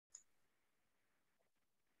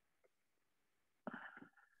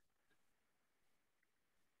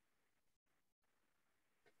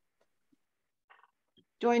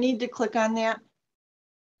Do I need to click on that?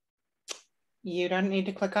 You don't need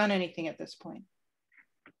to click on anything at this point.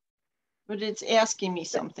 But it's asking me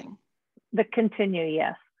something. The continue,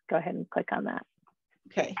 yes. Go ahead and click on that.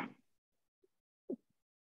 Okay.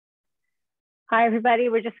 Hi, everybody.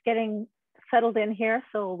 We're just getting settled in here,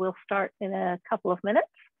 so we'll start in a couple of minutes.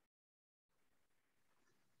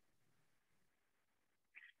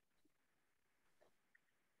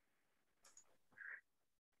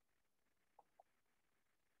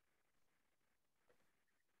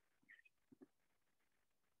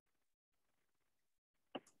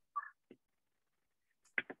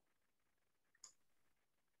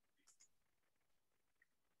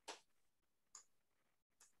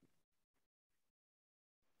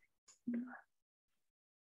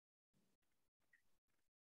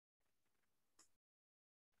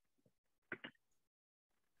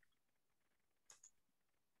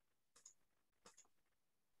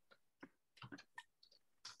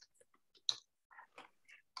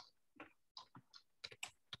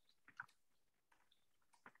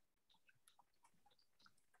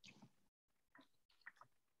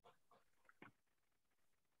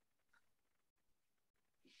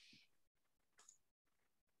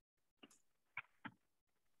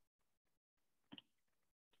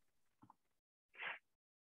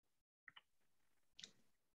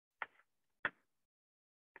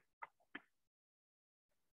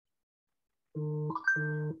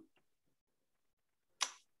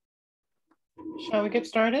 Shall we get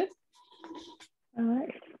started? All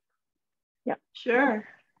right. Yeah. Sure.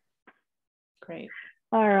 Great.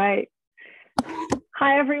 All right.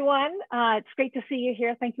 Hi, everyone. It's great to see you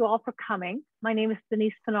here. Thank you all for coming. My name is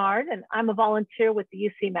Denise Pinard, and I'm a volunteer with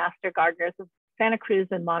the UC Master Gardeners of Santa Cruz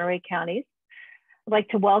and Monterey counties. I'd like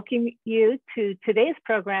to welcome you to today's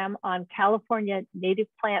program on California native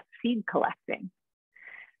plant seed collecting.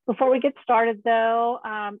 Before we get started, though,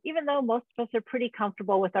 even though most of us are pretty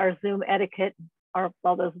comfortable with our Zoom etiquette or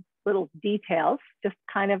all those little details, just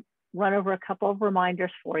kind of run over a couple of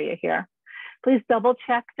reminders for you here. Please double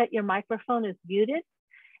check that your microphone is muted.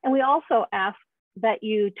 And we also ask that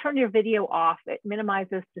you turn your video off. It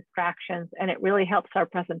minimizes distractions and it really helps our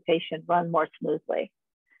presentation run more smoothly.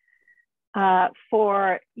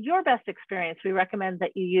 For your best experience, we recommend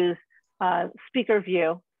that you use speaker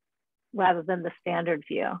view rather than the standard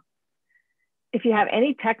view. If you have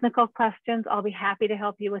any technical questions, I'll be happy to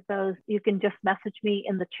help you with those. You can just message me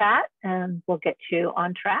in the chat and we'll get you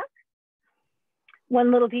on track.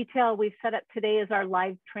 One little detail we've set up today is our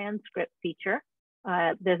live transcript feature.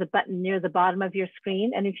 There's a button near the bottom of your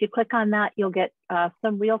screen, and if you click on that, you'll get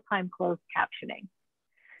some real-time closed captioning.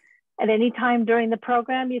 At any time during the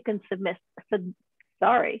program, you can submit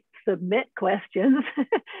questions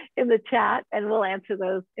in the chat, and we'll answer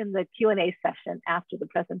those in the Q&A session after the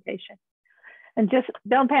presentation. And just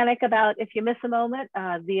don't panic about if you miss a moment.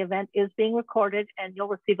 The event is being recorded, and you'll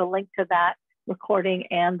receive a link to that recording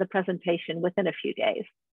and the presentation within a few days.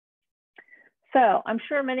 So I'm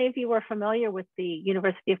sure many of you are familiar with the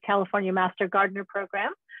University of California Master Gardener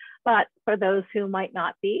program, but for those who might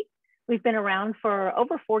not be, we've been around for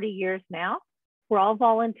over 40 years now. We're all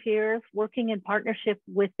volunteers working in partnership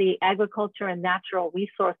with the Agriculture and Natural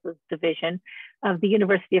Resources Division of the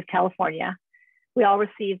University of California. We all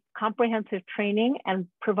receive comprehensive training and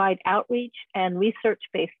provide outreach and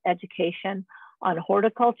research-based education on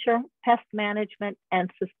horticulture, pest management,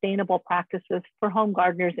 and sustainable practices for home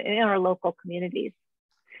gardeners in our local communities.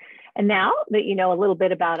 And now that you know a little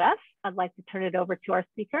bit about us, I'd like to turn it over to our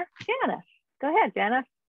speaker, Janice. Go ahead, Janice.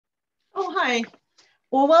 Oh, hi.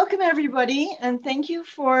 Well, welcome everybody, and thank you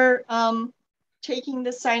for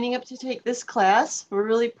signing up to take this class. We're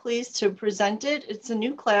really pleased to present it. It's a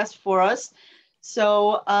new class for us.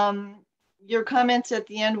 So your comments at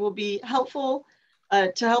the end will be helpful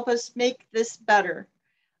to help us make this better.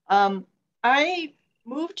 I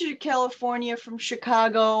moved to California from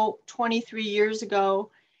Chicago 23 years ago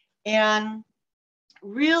and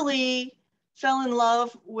really fell in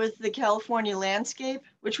love with the California landscape,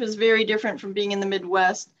 which was very different from being in the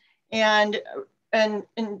Midwest, and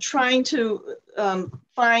trying to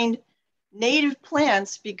find native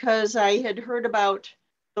plants because I had heard about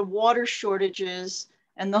the water shortages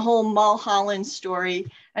and the whole Mulholland story.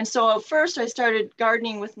 And so at first I started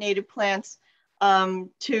gardening with native plants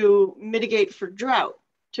to mitigate for drought,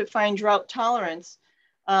 to find drought tolerance.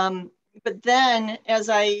 But then as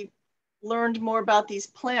I learned more about these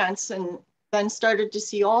plants and then started to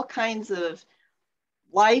see all kinds of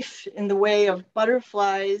life in the way of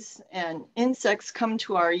butterflies and insects come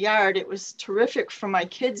to our yard, it was terrific for my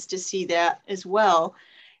kids to see that as well.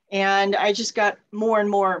 And I just got more and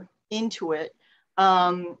more into it.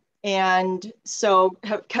 And so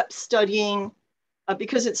have kept studying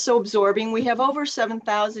because it's so absorbing. We have over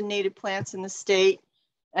 7,000 native plants in the state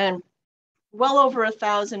and well over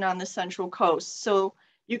 1,000 on the Central Coast. So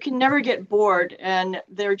you can never get bored, and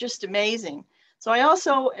they're just amazing. So I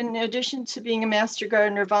also, in addition to being a Master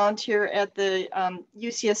Gardener, volunteer at the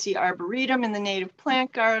UCSC Arboretum in the Native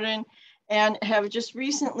Plant Garden, and have just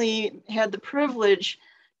recently had the privilege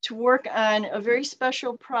to work on a very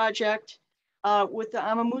special project with the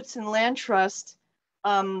Amamutsan Land Trust,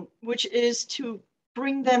 which is to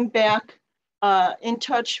bring them back in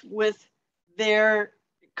touch with their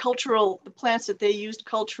the plants that they used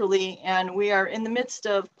culturally. And we are in the midst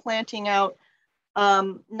of planting out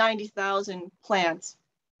 90,000 plants,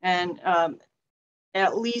 and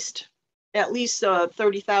at least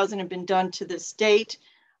 30,000 have been done to this date.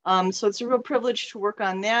 So it's a real privilege to work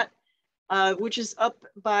on that, which is up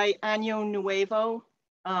by Año Nuevo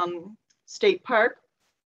State Park.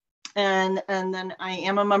 And then I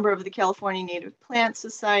am a member of the California Native Plant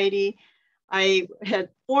Society. I had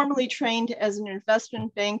formerly trained as an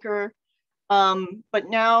investment banker, but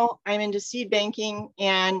now I'm into seed banking,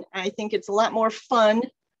 and I think it's a lot more fun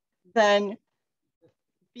than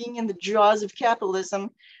being in the jaws of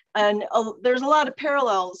capitalism. And there's a lot of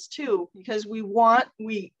parallels too, because we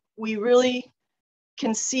really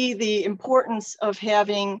can see the importance of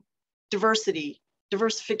having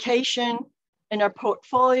diversification in our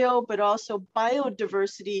portfolio, but also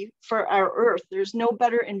biodiversity for our earth. There's no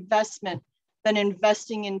better investment than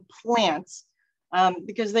investing in plants,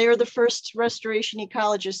 because they are the first restoration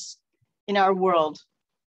ecologists in our world.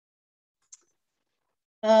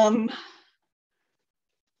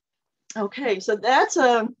 Okay, so that's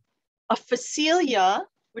a Phacelia,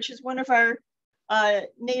 which is one of our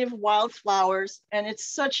native wildflowers, and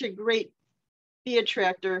it's such a great bee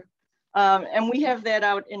attractor. And we have that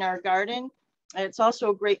out in our garden. It's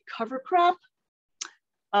also a great cover crop.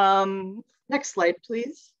 Next slide,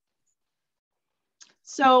 please.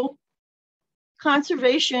 So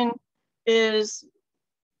conservation is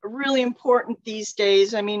really important these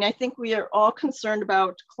days. I mean, I think we are all concerned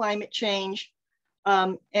about climate change,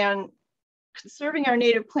 and conserving our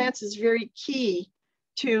native plants is very key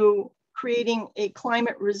to creating a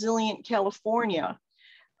climate resilient California.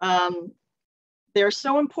 They're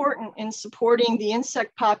so important in supporting the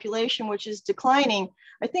insect population, which is declining.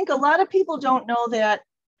 I think a lot of people don't know that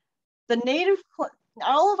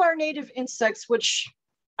all of our native insects, which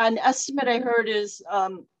an estimate I heard is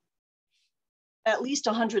at least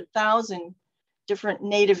 100,000 different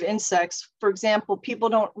native insects. For example, people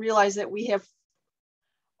don't realize that we have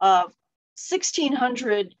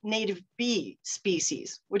 1,600 native bee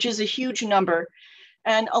species, which is a huge number.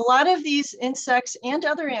 And a lot of these insects and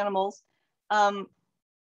other animals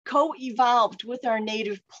co-evolved with our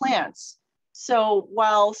native plants. So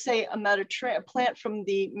while, say, a plant from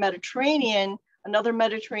the Mediterranean, another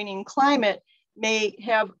Mediterranean climate, may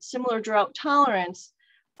have similar drought tolerance,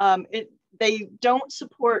 they don't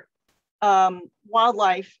support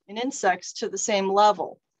wildlife and insects to the same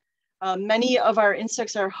level. Many of our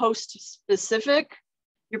insects are host specific.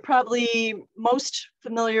 You're probably most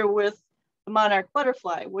familiar with the monarch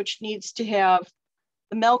butterfly, which needs to have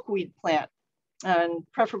the milkweed plant, and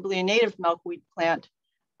preferably a native milkweed plant.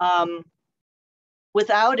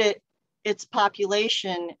 Without it, its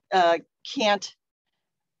population can't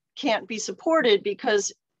be supported,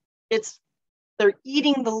 because they're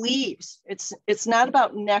eating the leaves. It's not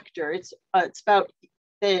about nectar. It's about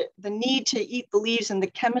the need to eat the leaves, and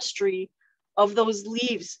the chemistry of those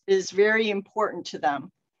leaves is very important to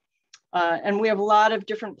them. And we have a lot of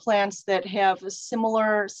different plants that have a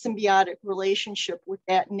similar symbiotic relationship with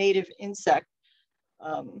that native insect.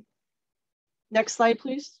 Next slide,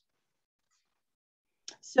 please.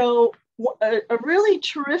 So a really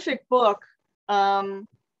terrific book on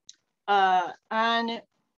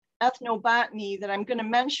ethnobotany that I'm going to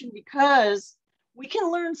mention, because we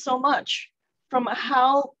can learn so much from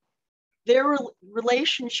how their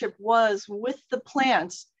relationship was with the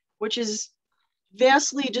plants, which is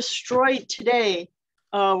vastly destroyed today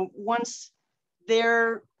once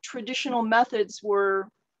their traditional methods were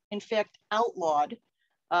in fact outlawed.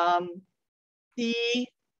 The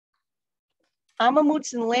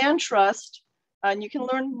Amamutsan Land Trust, and you can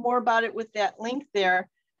learn more about it with that link there,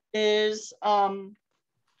 is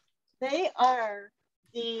they are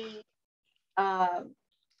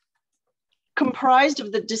comprised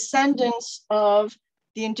of the descendants of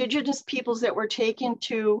the indigenous peoples that were taken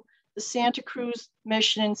to the Santa Cruz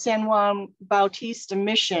Mission and San Juan Bautista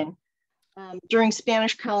Mission during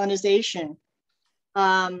Spanish colonization.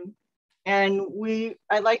 And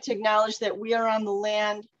I'd like to acknowledge that we are on the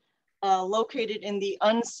land located in the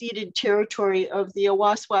unceded territory of the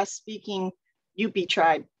Awaswas-speaking Yupi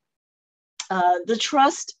tribe. The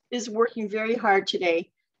trust is working very hard today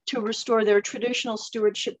to restore their traditional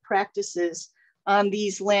stewardship practices on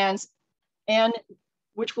these lands, and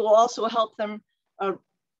which will also help them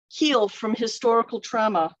heal from historical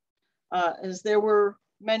trauma, as there were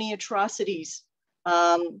many atrocities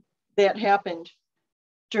that happened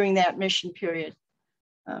during that mission period.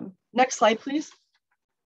 Next slide, please.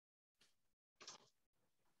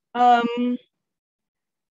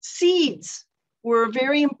 Seeds were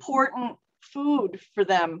very important food for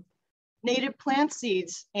them, native plant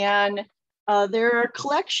seeds. And there are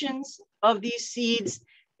collections of these seeds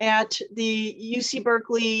at the UC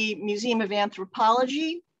Berkeley Museum of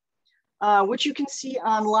Anthropology, which you can see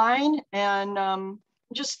online. And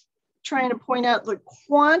just trying to point out the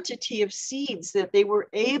quantity of seeds that they were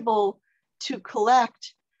able to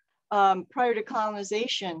collect prior to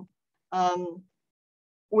colonization,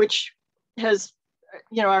 which has,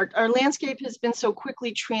 our landscape has been so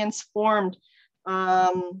quickly transformed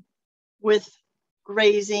with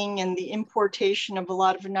grazing and the importation of a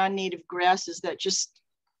lot of non-native grasses that just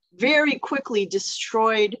very quickly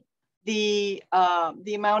destroyed the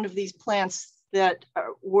amount of these plants that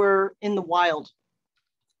were in the wild.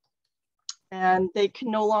 And they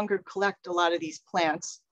can no longer collect a lot of these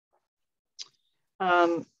plants.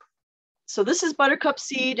 So this is buttercup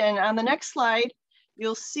seed, and on the next slide,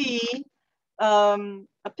 you'll see a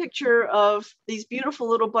picture of these beautiful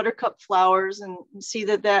little buttercup flowers, and see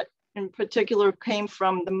that that in particular came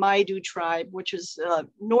from the Maidu tribe, which is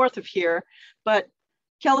north of here. But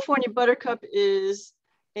California buttercup is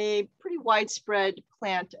a pretty widespread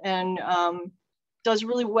plant and does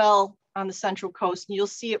really well on the Central Coast. And you'll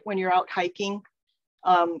see it when you're out hiking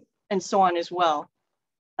and so on as well.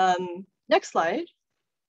 Next slide.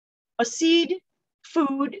 A seed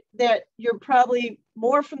food that you're probably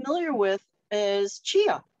more familiar with is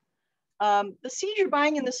chia. The seed you're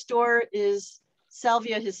buying in the store is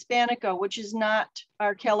Salvia hispanica, which is not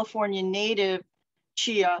our California native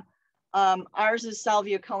chia. Ours is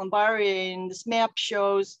Salvia columbariae, and this map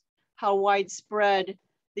shows how widespread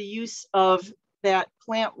the use of that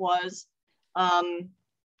plant was.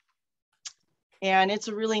 And it's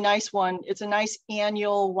a really nice one. It's a nice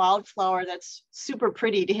annual wildflower that's super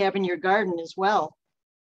pretty to have in your garden as well.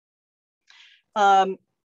 I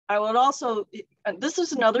would also, this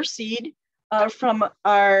is another seed from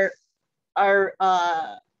our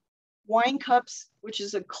wine cups, which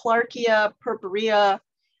is a Clarkia purpurea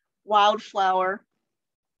wildflower.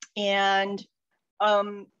 And,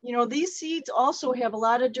 these seeds also have a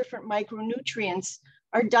lot of different micronutrients.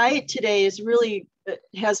 Our diet today is really,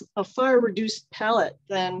 has a far reduced palate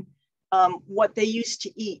than what they used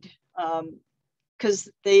to eat, because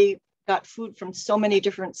they got food from so many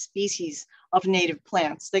different species of native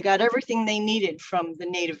plants. They got everything they needed from the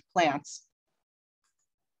native plants.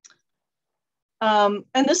 And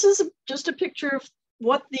this is just a picture of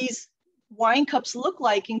what these wine cups look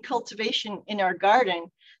like in cultivation in our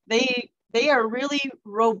garden. They are really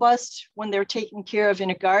robust when they're taken care of in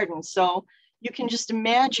a garden. So you can just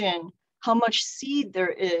imagine how much seed there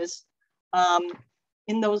is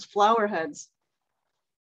in those flower heads.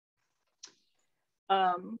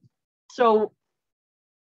 So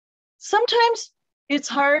sometimes it's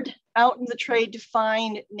hard out in the trade to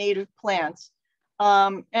find native plants.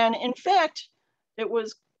 And in fact, it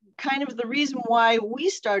was kind of the reason why we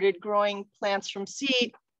started growing plants from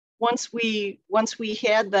seed once we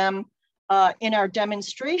had them in our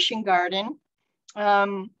demonstration garden,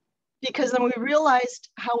 because then we realized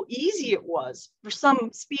how easy it was for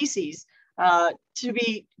some species to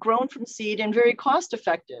be grown from seed and very cost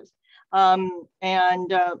effective.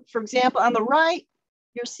 For example, on the right,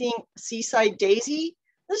 you're seeing seaside daisy.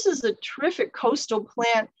 This is a terrific coastal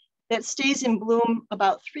plant that stays in bloom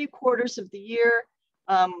about 3/4 of the year.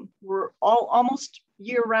 We're almost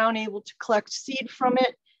year round able to collect seed from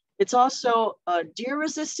it. It's also a deer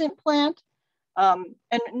resistant plant, and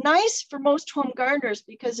nice for most home gardeners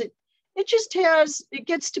because it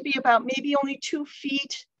gets to be about maybe only 2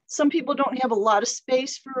 feet. Some people don't have a lot of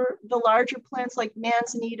space for the larger plants like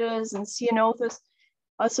manzanitas and ceanothus.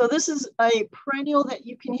 So this is a perennial that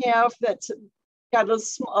you can have that's got a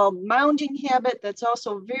mounding habit that's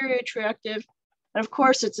also very attractive. And of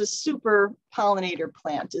course, it's a super pollinator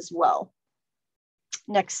plant as well.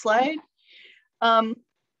 Next slide.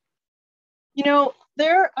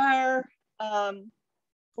 There are a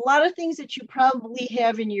lot of things that you probably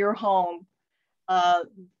have in your home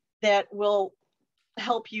that will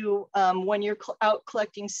help you when you're out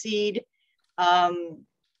collecting seed. And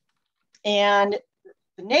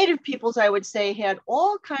the native peoples, I would say, had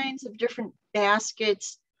all kinds of different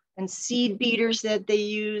baskets and seed beaters that they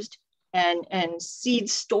used, and seed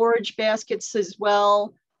storage baskets as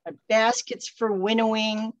well, baskets for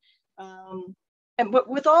winnowing. But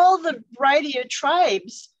with all the variety of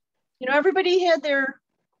tribes, you know, everybody had their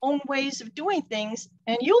own ways of doing things,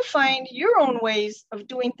 and you'll find your own ways of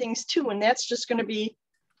doing things too. And that's just going to be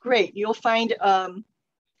great. You'll find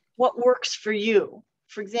what works for you.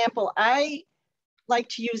 For example, I like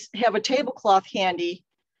to have a tablecloth handy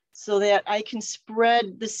so that I can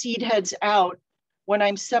spread the seed heads out when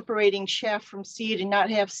I'm separating chaff from seed and not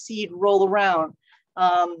have seed roll around.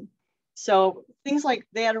 So things like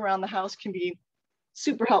that around the house can be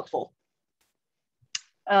super helpful.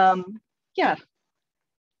 Yeah,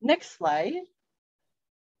 next slide.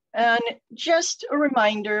 And just a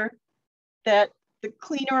reminder that the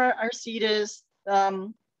cleaner our seed is,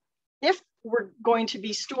 if we're going to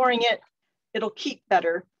be storing it, it'll keep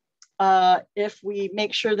better if we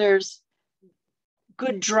make sure there's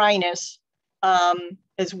good dryness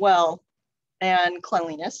as well, and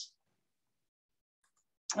cleanliness.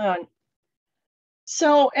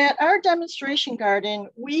 So at our demonstration garden,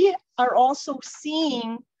 we are also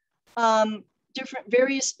seeing different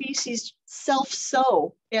various species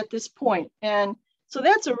self-sow at this point. And so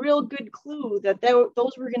that's a real good clue that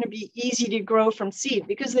those were going to be easy to grow from seed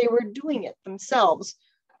because they were doing it themselves.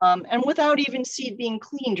 And without even seed being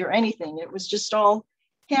cleaned or anything, it was just all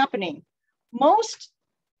happening. Most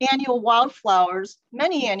annual wildflowers,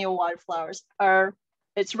 many annual wildflowers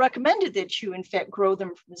it's recommended that you in fact grow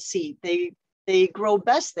them from seed. They grow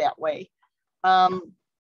best that way.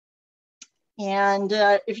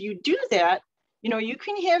 If you do that, you know, you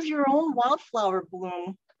can have your own wildflower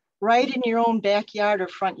bloom right in your own backyard or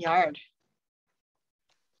front yard.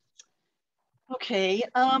 Okay,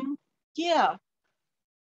 yeah.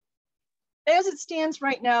 As it stands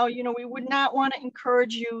right now, you know, we would not want to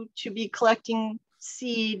encourage you to be collecting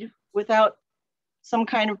seed without some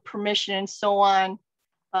kind of permission and so on.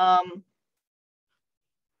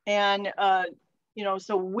 You know,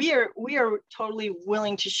 so we are totally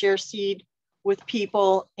willing to share seed with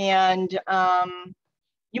people, and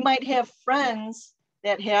you might have friends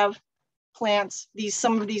that have plants,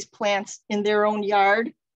 some of these plants in their own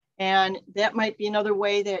yard, and that might be another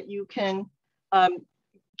way that you can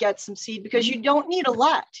get some seed, because you don't need a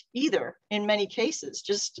lot either in many cases,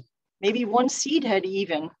 just maybe one seed head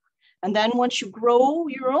even. And then once you grow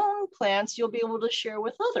your own plants, you'll be able to share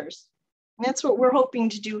with others. And that's what we're hoping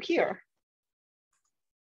to do here.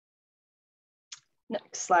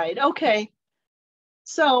 Next slide. Okay,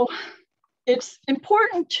 so it's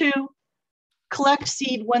important to collect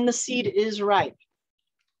seed when the seed is ripe.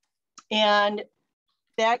 And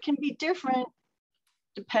that can be different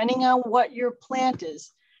depending on what your plant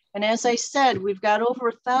is. And as I said, we've got over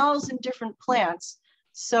 1,000 different plants.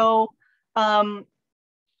 So,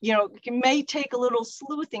 you know, it may take a little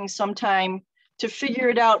sleuthing sometime to figure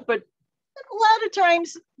it out, but a lot of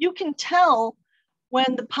times you can tell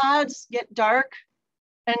when the pods get dark,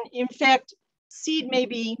 and in fact, seed may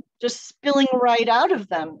be just spilling right out of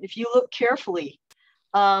them if you look carefully.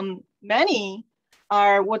 Many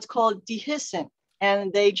are what's called dehiscent,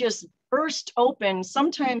 and they just burst open,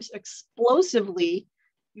 sometimes explosively.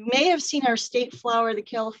 You may have seen our state flower, the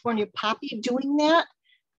California poppy, doing that.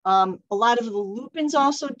 A lot of the lupins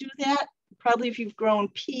also do that. Probably if you've grown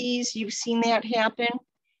peas, you've seen that happen.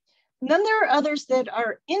 And then there are others that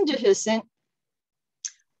are indehiscent,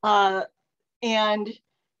 and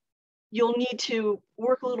you'll need to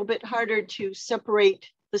work a little bit harder to separate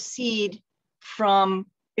the seed from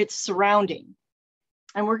its surrounding.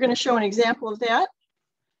 And we're going to show an example of that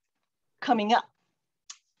coming up.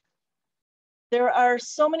 There are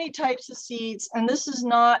so many types of seeds, and this is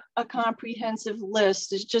not a comprehensive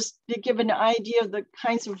list. It's just to give an idea of the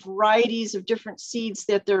kinds of varieties of different seeds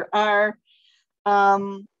that there are.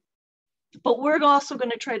 But we're also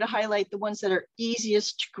going to try to highlight the ones that are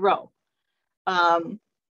easiest to grow.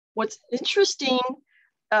 What's interesting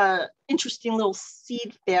little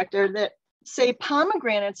seed fact are that, say,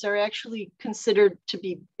 pomegranates are actually considered to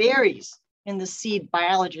be berries in the seed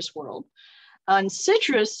biologist world. And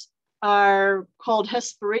citrus are called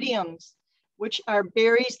hesperidiums, which are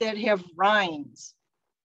berries that have rinds.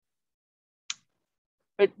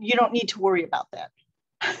 But you don't need to worry about that.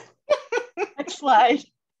 Next slide.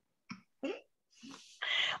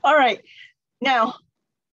 All right, now,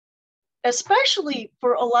 especially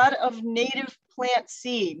for a lot of native plant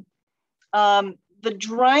seed, the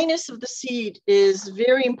dryness of the seed is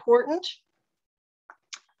very important.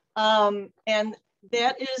 And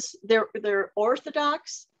that is, they're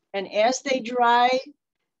orthodox, and as they dry,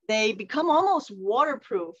 they become almost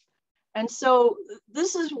waterproof. And so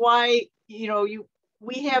this is why,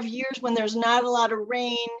 we have years when there's not a lot of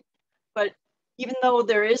rain, but even though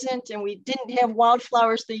there isn't, and we didn't have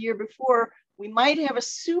wildflowers the year before, we might have a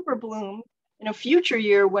super bloom in a future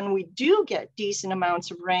year when we do get decent amounts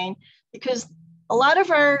of rain, because a lot of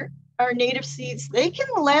our native seeds, they can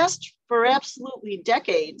last for absolutely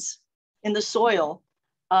decades in the soil.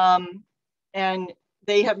 And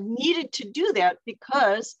they have needed to do that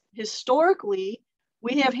because historically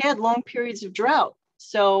we have had long periods of drought.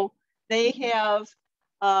 So they have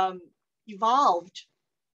evolved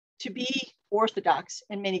to be orthodox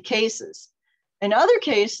in many cases. In other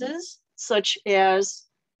cases, such as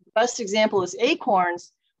the best example is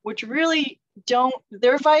acorns, which really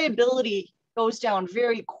their viability goes down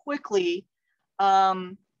very quickly.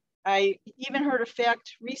 I even heard a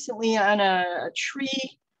fact recently on a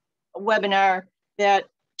tree webinar that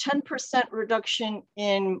 10% reduction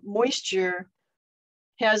in moisture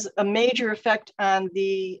has a major effect on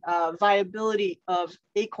the viability of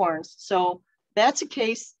acorns. So that's a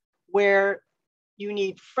case where you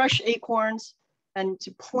need fresh acorns and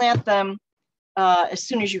to plant them as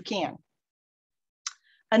soon as you can.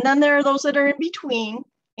 And then there are those that are in between,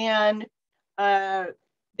 and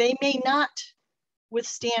they may not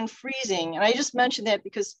withstand freezing. And I just mentioned that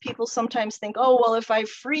because people sometimes think, oh, well, if I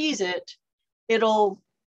freeze it, we'll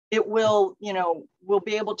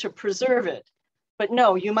be able to preserve it. But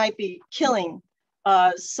no, you might be killing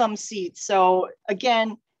some seeds. So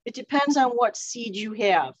again, it depends on what seed you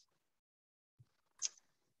have.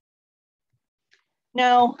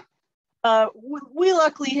 Now, we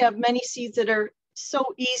luckily have many seeds that are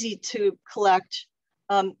so easy to collect.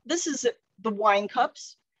 This is the wine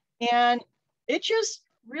cups, and it just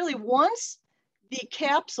really, once the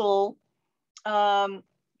capsule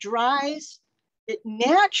dries, it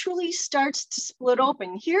naturally starts to split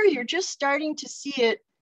open. Here, you're just starting to see it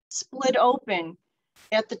split open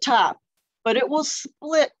at the top, but it will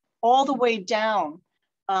split all the way down.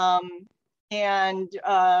 And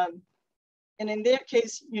in that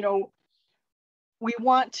case, you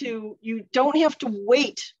don't have to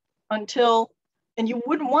wait until, and you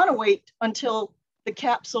wouldn't want to wait until the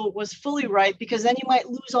capsule was fully ripe, because then you might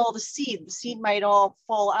lose all the seed. The seed might all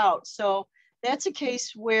fall out. So that's a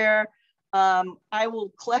case where I will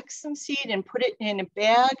collect some seed and put it in a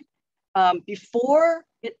bag before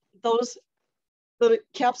the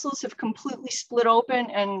capsules have completely split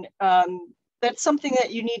open. And that's something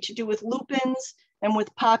that you need to do with lupins and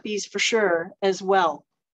with poppies for sure as well.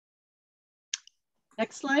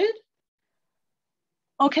 Next slide.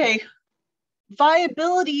 Okay,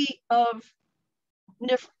 viability of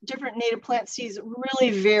different native plant seeds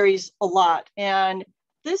really varies a lot. And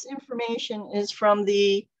this information is from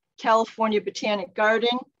the California Botanic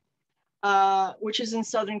Garden, which is in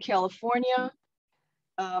Southern California.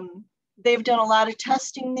 They've done a lot of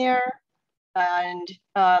testing there. And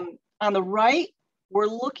on the right, we're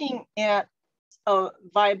looking at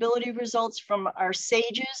viability results from our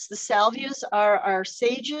sages. The salvias are our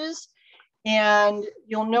sages. And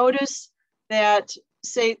you'll notice that,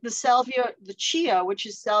 say, the salvia, the chia, which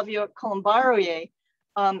is Salvia columbaria,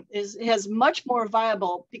 has much more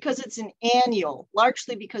viable because it's an annual,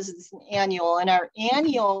 largely because it's an annual. And our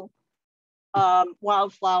annual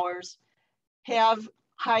wildflowers have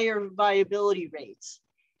higher viability rates.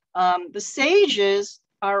 The sages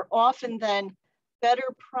are often then better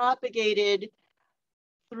propagated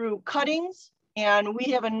through cuttings. And we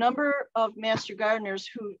have a number of master gardeners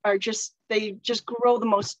who are they just grow the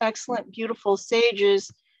most excellent, beautiful sages,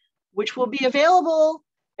 which will be available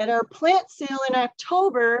at our plant sale in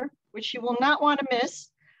October, which you will not want to miss.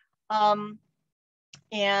 And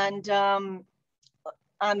on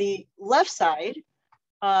the left side,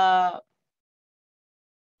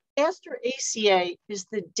 Asteraceae is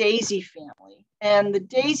the daisy family. And the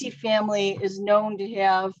daisy family is known to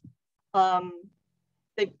have,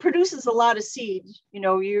 it produces a lot of seeds.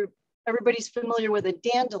 Everybody's familiar with a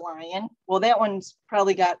dandelion. Well, that one's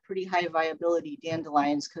probably got pretty high viability,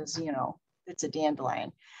 dandelions, because, it's a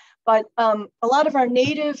dandelion. But a lot of our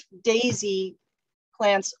native daisy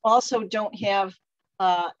plants also don't have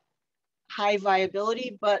high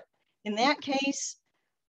viability. But in that case,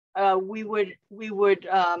 we would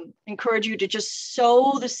encourage you to just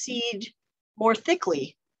sow the seed more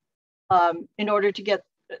thickly in order to get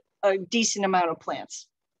a decent amount of plants.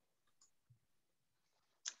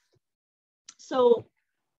 So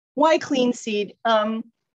why clean seed?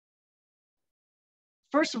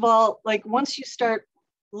 First of all, like once you start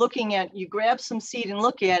looking at, you grab some seed and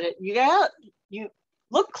look at it, you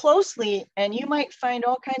look closely and you might find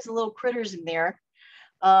all kinds of little critters in there.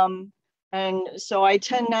 And so I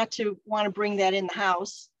tend not to want to bring that in the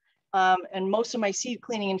house. And most of my seed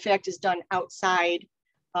cleaning, in fact, is done outside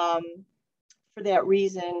for that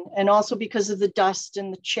reason. And also because of the dust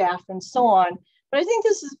and the chaff and so on. But I think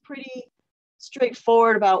this is pretty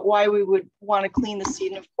straightforward about why we would want to clean the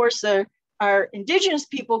seed. And of course, our indigenous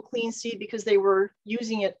people clean seed because they were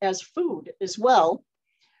using it as food as well.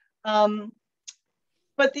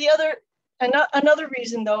 But another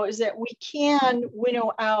reason though, is that we can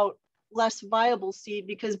winnow out less viable seed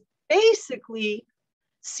because basically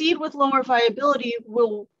seed with lower viability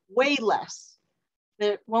will weigh less.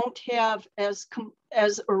 That won't have as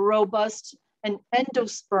a robust an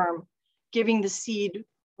endosperm giving the seed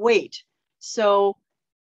weight. So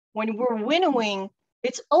when we're winnowing,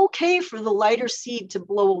 it's okay for the lighter seed to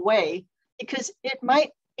blow away because it might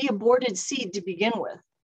be aborted seed to begin with.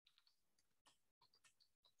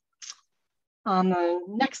 On the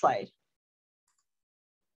next slide.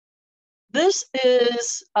 This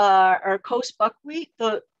is our coast buckwheat.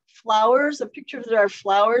 The flowers, the picture of our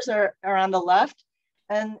flowers are on the left.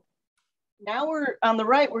 And now we're on the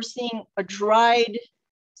right, we're seeing a dried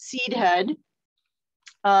seed head.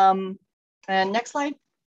 And next slide.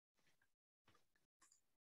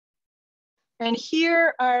 And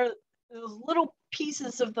here are those little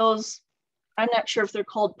pieces of those, I'm not sure if they're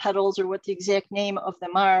called petals or what the exact name of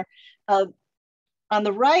them are. On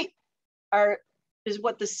the right is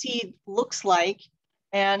what the seed looks like.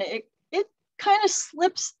 And it kind of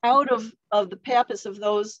slips out of the pappus of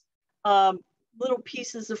those little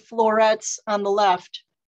pieces of florets on the left.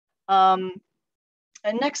 And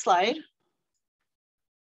next slide.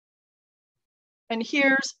 And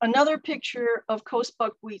here's another picture of coast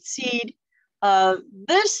buckwheat seed.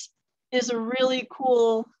 This is a really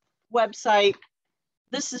cool website.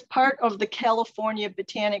 This is part of the California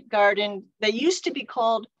Botanic Garden. They used to be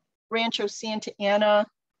called Rancho Santa Ana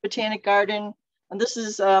Botanic Garden. And this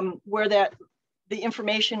is where the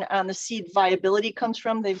information on the seed viability comes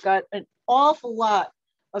from. They've got an awful lot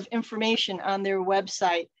of information on their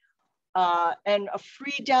website and a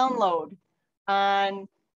free download on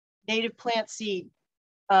native plant seed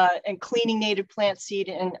and cleaning native plant seed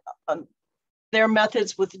and their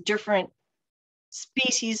methods with different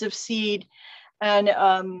species of seed. And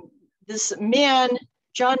this man,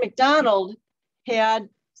 John McDonald, had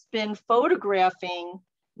been photographing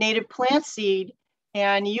native plant seed,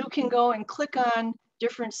 and you can go and click on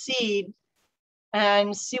different seed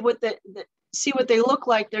and see what they look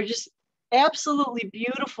like. They're just absolutely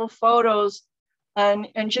beautiful photos and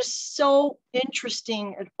just so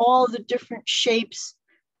interesting at all the different shapes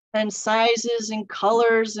and sizes and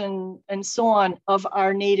colors and so on of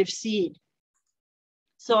our native seed.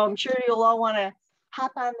 So I'm sure you'll all want to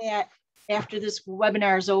hop on that after this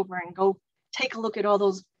webinar is over and go take a look at all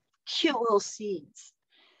those cute little seeds.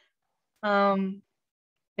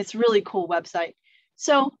 It's a really cool website.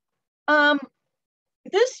 So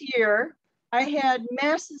this year I had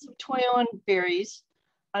masses of toyon berries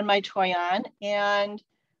on my toyon, and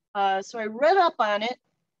so I read up on it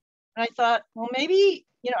and I thought, well, maybe,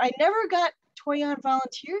 I never got toyon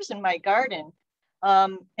volunteers in my garden.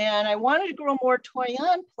 And I wanted to grow more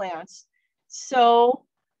toyon plants. So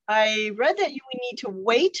I read that we need to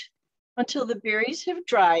wait until the berries have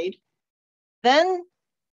dried. Then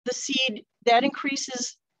the seed, that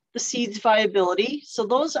increases the seed's viability. So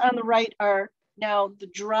those on the right are now the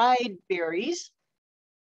dried berries.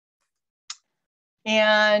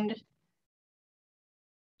 And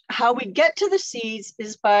how we get to the seeds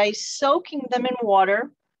is by soaking them in water.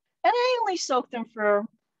 And I only soak them for,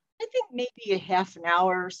 I think, maybe a half an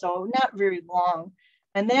hour or so, not very long.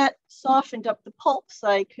 And that softened up the pulp so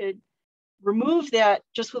I could remove that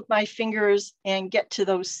just with my fingers and get to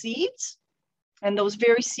those seeds. And those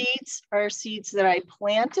very seeds are seeds that I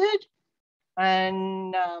planted.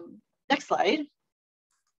 And next slide.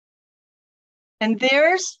 And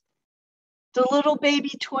there's the little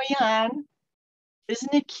baby toyon.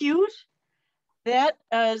 Isn't it cute? That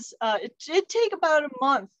is, it did take about a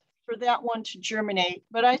month for that one to germinate,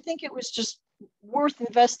 but I think it was just worth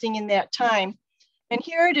investing in that time. And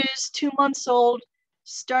here it is, 2 months old,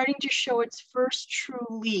 starting to show its first true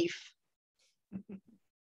leaf.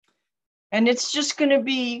 And it's just going to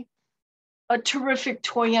be a terrific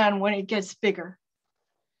toyon when it gets bigger.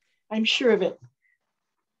 I'm sure of it.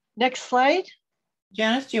 Next slide.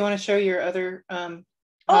 Janice, do you want to show your other?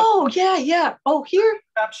 Oh, yeah. Oh, here.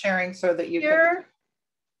 Stop sharing so that you can.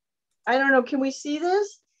 I don't know. Can we see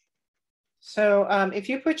this? So if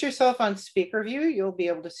you put yourself on speaker view, you'll be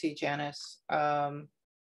able to see Janice a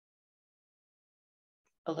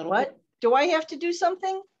little bit. Do I have to do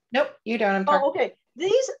something? Nope, you don't. Oh, okay.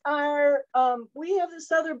 These are, we have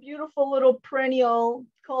this other beautiful little perennial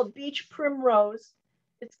called beach primrose.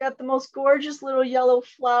 It's got the most gorgeous little yellow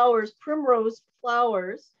flowers, primrose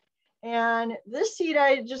flowers. And this seed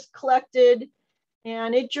I just collected,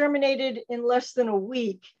 and it germinated in less than a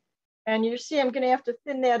week. And you see, I'm going to have to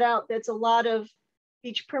thin that out. That's a lot of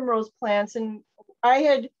beach primrose plants. And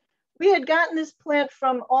we had gotten this plant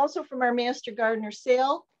also from our master gardener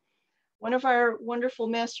sale. One of our wonderful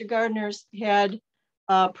master gardeners had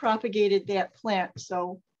propagated that plant.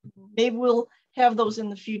 So maybe we'll have those in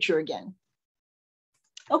the future again.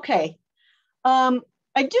 Okay.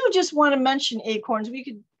 I do just want to mention acorns. We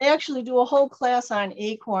could actually do a whole class on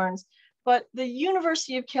acorns, but the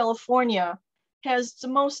University of California has the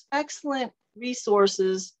most excellent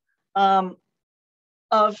resources of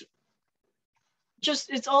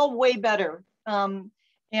just, it's all way better. And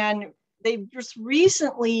they've just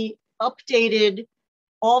recently updated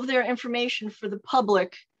all of their information for the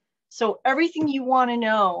public. So everything you want to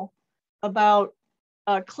know about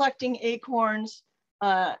collecting acorns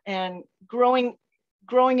and growing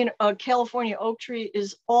a California oak tree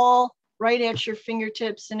is all right at your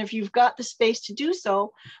fingertips. And if you've got the space to do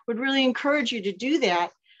so, would really encourage you to do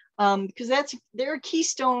that because they're a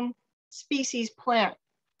keystone species plant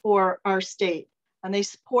for our state. And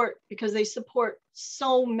because they support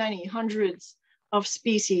so many hundreds of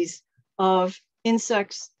species of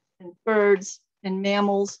insects and birds and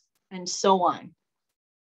mammals and so on.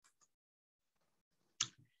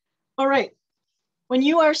 All right, when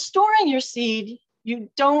you are storing your seed, you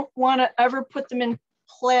don't want to ever put them in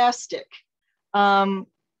plastic.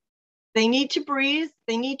 They need to breathe,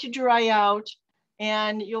 they need to dry out,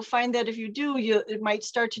 and you'll find that if you do, it might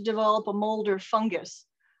start to develop a mold or fungus.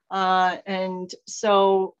 And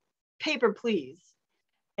so paper, please.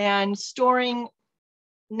 And storing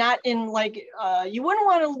not in you wouldn't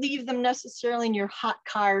want to leave them necessarily in your hot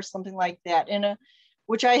car or something like that,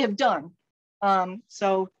 which I have done.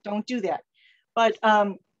 So don't do that. But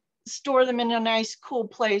store them in a nice, cool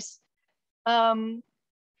place. And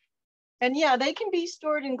yeah, they can be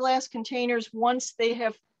stored in glass containers once they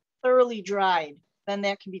have thoroughly dried. Then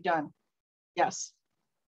that can be done. Yes.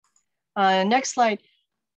 Next slide.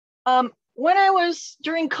 When I was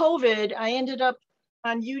during COVID, I ended up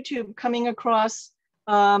on YouTube coming across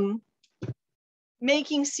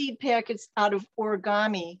making seed packets out of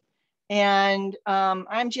origami. And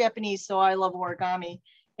I'm Japanese, so I love origami.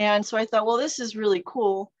 And so I thought, well, this is really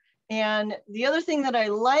cool. And the other thing that I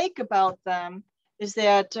like about them is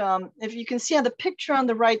that if you can see on the picture on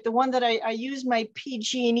the right, the one that I used my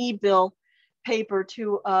PG&E bill paper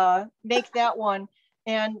to make that one.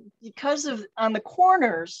 And because of on the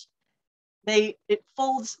corners, it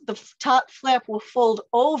folds, the top flap will fold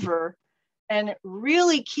over and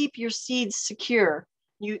really keep your seeds secure.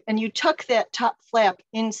 You tuck that top flap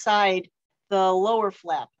inside the lower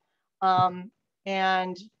flap.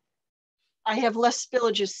 And I have less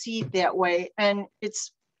spillage of seed that way. And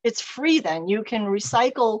it's free then. You can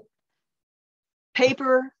recycle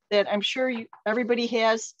paper that I'm sure everybody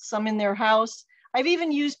has some in their house. I've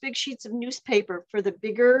even used big sheets of newspaper for the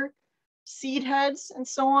bigger seed heads and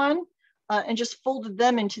so on, and just folded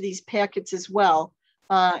them into these packets as well.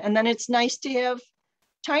 And then it's nice to have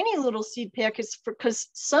tiny little seed packets because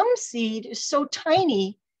some seed is so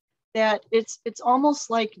tiny that it's almost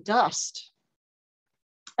like dust.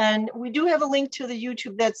 And we do have a link to the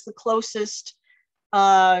YouTube that's the closest.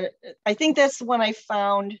 I think that's the one I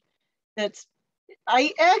found.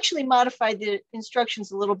 I actually modified the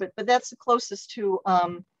instructions a little bit, but that's the closest to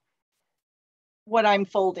what I'm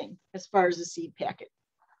folding as far as a seed packet.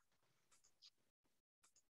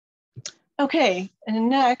 Okay, and the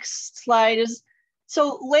next slide is,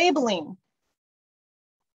 so labeling.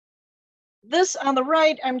 This on the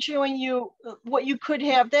right, I'm showing you what you could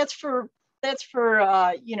have. That's for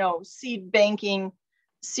seed banking,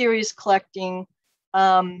 serious collecting.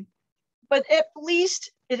 But at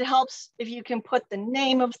least it helps if you can put the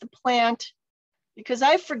name of the plant, because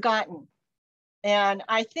I've forgotten. And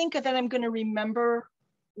I think that I'm going to remember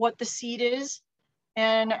what the seed is,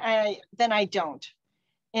 and then I don't.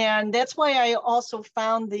 And that's why I also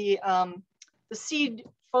found the seed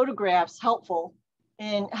photographs helpful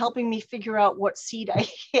in helping me figure out what seed I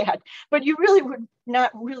had. But you really would not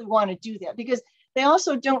really want to do that because they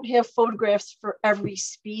also don't have photographs for every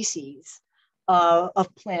species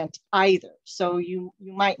of plant either. So you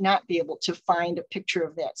might not be able to find a picture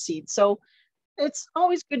of that seed. So it's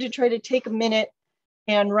always good to try to take a minute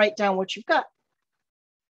and write down what you've got.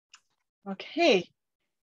 Okay,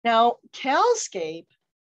 now Calscape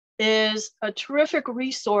is a terrific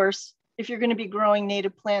resource if you're going to be growing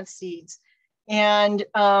native plant seeds. And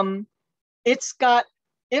it's got,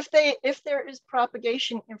 if there is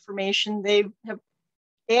propagation information, they have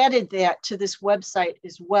added that to this website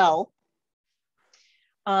as well.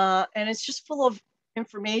 And it's just full of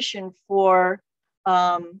information for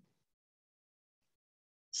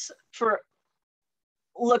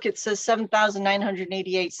look, it says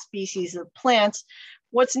 7,988 species of plants.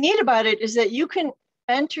 What's neat about it is that you can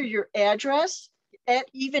enter your address at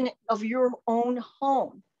even of your own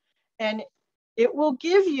home, and it will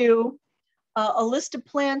give you a list of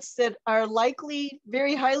plants that are likely,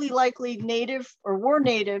 very highly likely native or were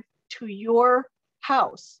native to your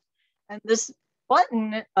house. And this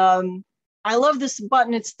button, I love this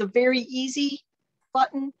button. It's the very easy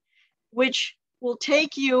button, which will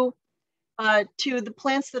take you to the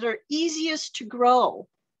plants that are easiest to grow.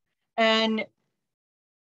 And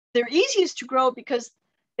they're easiest to grow because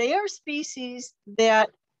they are species that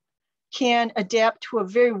can adapt to a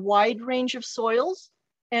very wide range of soils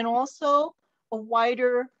and also a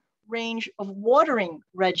wider range of watering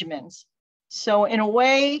regimens. So in a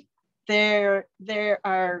way, they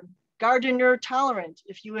are gardener tolerant.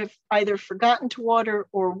 If you have either forgotten to water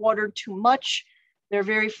or watered too much, they're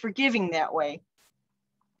very forgiving that way.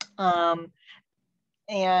 The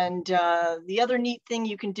other neat thing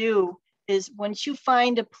you can do is once you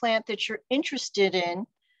find a plant that you're interested in,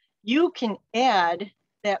 you can add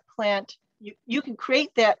that plant, you can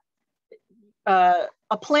create that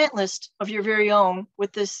a plant list of your very own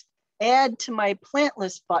with this add to my plant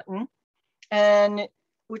list button, and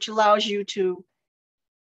which allows you to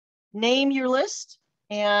name your list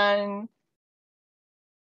and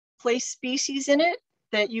place species in it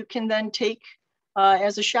that you can then take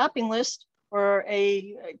as a shopping list or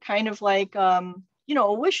a kind of like, you know,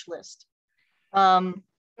 a wish list. I'm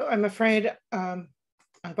afraid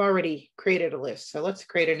I've already created a list, so let's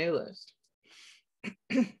create a new list.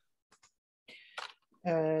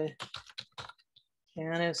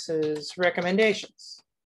 Janice's recommendations.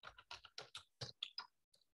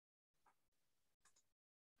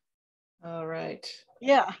 All right.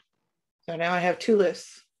 Yeah. So now I have two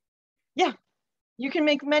lists. Yeah. You can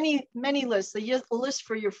make many lists. A list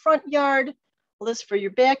for your front yard, a list for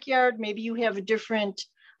your backyard. Maybe you have a different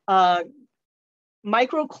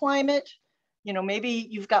microclimate. You know, maybe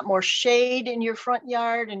you've got more shade in your front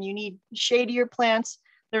yard and you need shadier plants.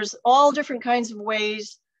 There's all different kinds of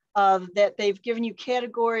ways that they've given you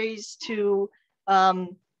categories to,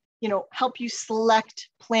 you know, help you select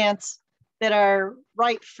plants that are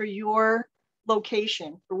right for your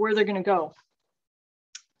location, for where they're going to go.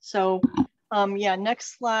 So, yeah,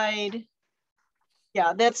 next slide.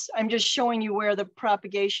 Yeah, I'm just showing you where the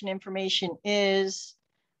propagation information is.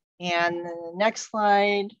 And the next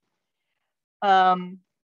slide.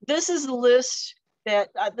 This is a list that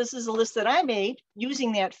I made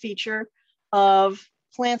using that feature of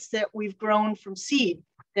plants that we've grown from seed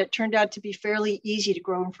that turned out to be fairly easy to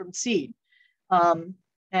grow from seed.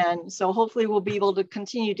 And so hopefully we'll be able to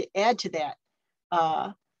continue to add to that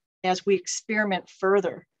as we experiment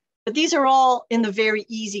further. But these are all in the very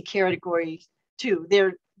easy category too.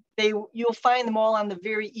 You'll find them all on the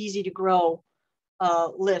very easy to grow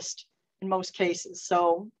list in most cases.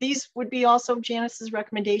 So these would be also Janice's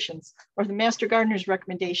recommendations or the Master Gardener's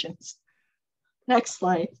recommendations. Next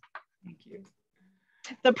slide. Thank you.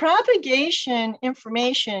 The propagation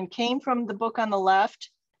information came from the book on the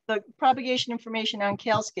left, the propagation information on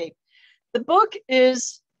Calscape. The book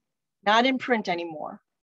is not in print anymore.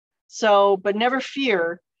 So, but never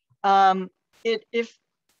fear, if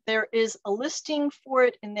there is a listing for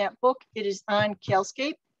it in that book, it is on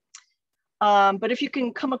Calscape. But if you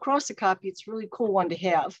can come across a copy, it's a really cool one to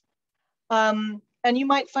have. And you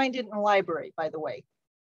might find it in the library, by the way.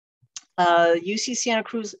 UC Santa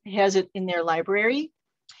Cruz has it in their library.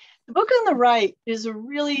 The book on the right is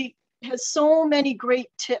has so many great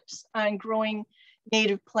tips on growing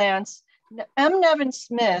native plants. M. Nevin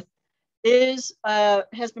Smith has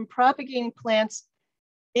been propagating plants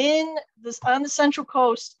on the Central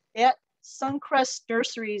Coast at Suncrest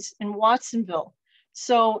Nurseries in Watsonville.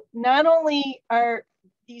 So not only are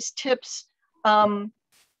these tips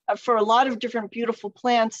for a lot of different beautiful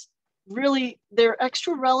plants, really they're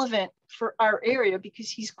extra relevant for our area because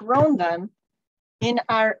he's grown them in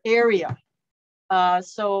our area.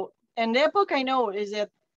 And that book I know is at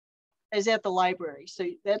the library. So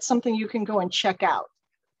that's something you can go and check out.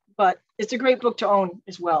 But it's a great book to own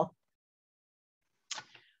as well.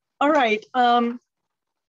 All right.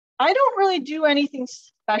 I don't really do anything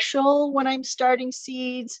special when I'm starting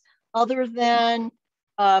seeds other than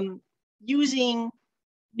using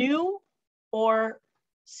new or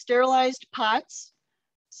sterilized pots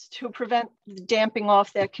to prevent the damping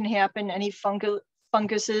off that can happen, any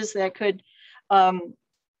funguses that could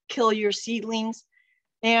kill your seedlings.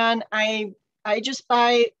 And I just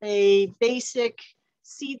buy a basic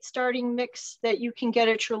seed starting mix that you can get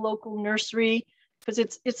at your local nursery, because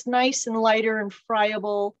it's nice and lighter and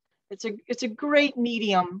friable. It's a great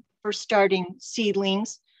medium for starting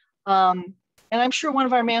seedlings. And I'm sure one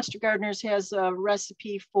of our master gardeners has a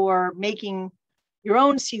recipe for making your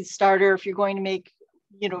own seed starter if you're going to make,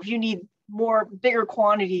 if you need bigger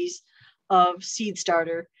quantities of seed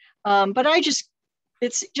starter. But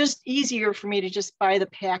it's just easier for me to just buy the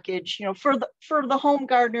package, for the home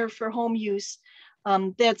gardener, for home use.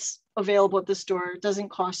 That's available at the store. It doesn't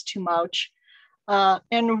cost too much.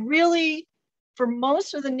 And really, for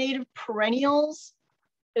most of the native perennials,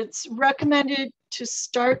 it's recommended to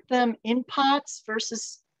start them in pots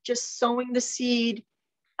versus just sowing the seed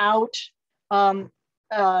out,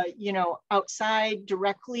 outside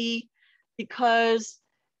directly, because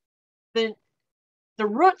the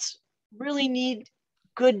roots really need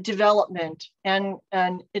good development, and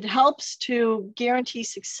it helps to guarantee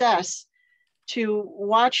success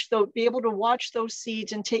to be able to watch those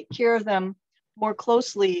seeds and take care of them more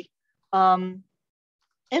closely. And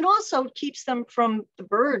also keeps them from the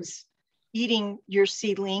birds eating your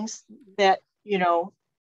seedlings that, they'll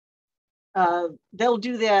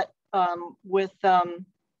do that with a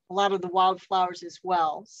lot of the wildflowers as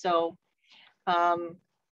well. So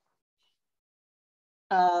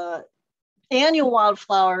annual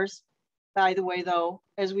wildflowers, by the way, though,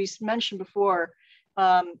 as we mentioned before,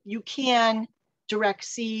 you can direct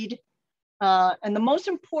seed. And the most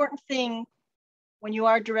important thing when you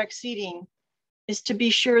are direct seeding is to be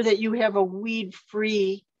sure that you have a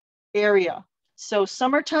weed-free area. So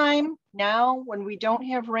summertime, now when we don't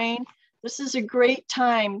have rain, this is a great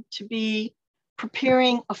time to be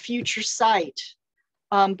preparing a future site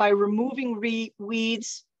by removing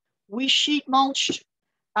weeds. We sheet mulched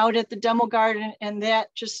out at the demo garden, and that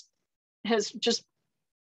has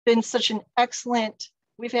been such an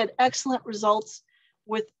we've had excellent results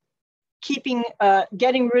with getting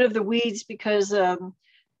rid of the weeds, because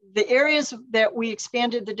the areas that we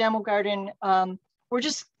expanded the demo garden were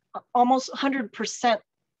just almost 100%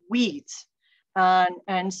 weeds.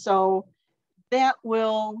 And so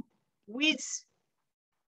weeds,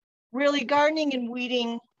 really, gardening and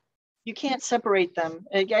weeding, you can't separate them.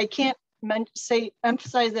 I can't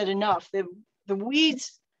emphasize that enough. The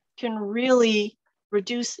weeds can really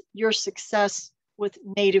reduce your success with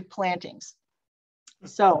native plantings.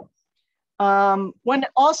 So when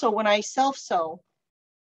I self-sow,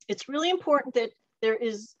 it's really important that there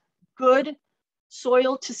is good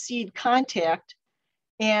soil to seed contact,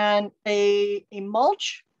 and a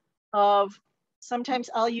mulch of, sometimes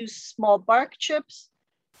I'll use small bark chips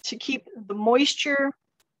to keep the moisture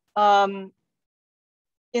in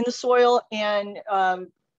the soil, and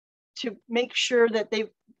to make sure that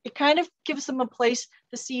it kind of gives them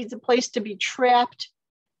the seeds a place to be trapped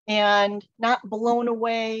and not blown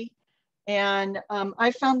away. And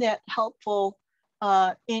I found that helpful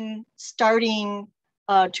in starting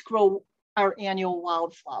to grow our annual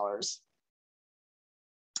wildflowers.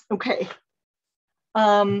 Okay.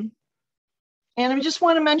 And I just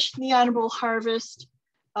want to mention the Honorable Harvest.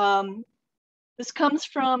 This comes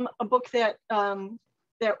from a book that a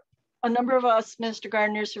number of us master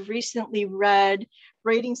gardeners have recently read,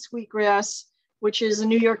 Braiding Sweetgrass, which is a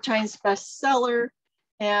New York Times bestseller.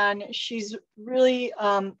 And she's really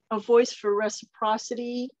a voice for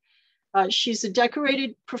reciprocity. She's a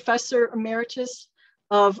decorated professor emeritus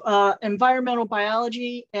of environmental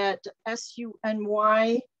biology at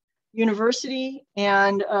SUNY University,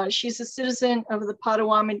 and she's a citizen of the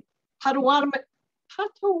Potawatomi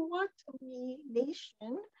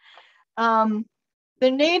Nation. The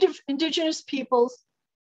native indigenous peoples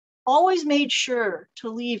always made sure to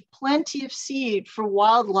leave plenty of seed for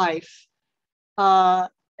wildlife,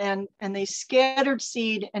 and they scattered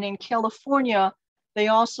seed, and in California, they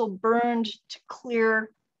also burned to clear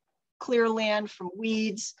land from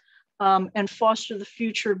weeds, and foster the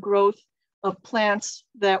future growth of plants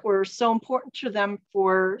that were so important to them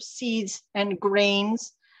for seeds and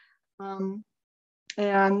grains.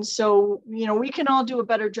 And so, we can all do a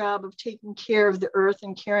better job of taking care of the earth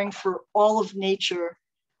and caring for all of nature.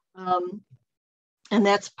 And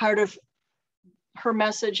that's part of her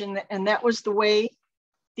message. And that was the way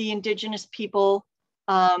the indigenous people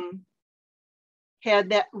had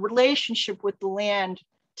that relationship with the land,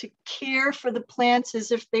 to care for the plants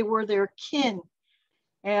as if they were their kin.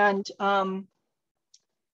 And,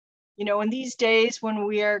 in these days when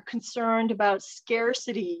we are concerned about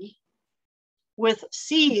scarcity, with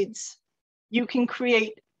seeds, you can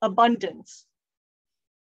create abundance.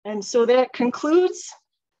 And so that concludes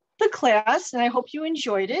the class, and I hope you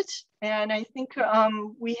enjoyed it. And I think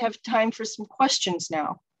we have time for some questions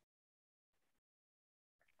now.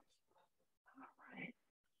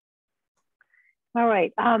 All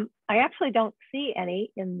right. I actually don't see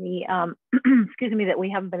any in the, excuse me, that we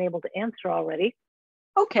haven't been able to answer already.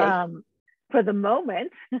 Okay. For the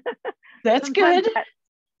moment. That's good.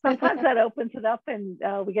 Sometimes that opens it up and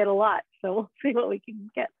we get a lot. So we'll see what we can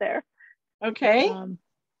get there. Okay.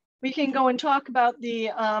 We can go and talk about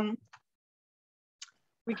the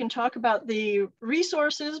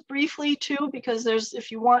resources briefly too, because there's,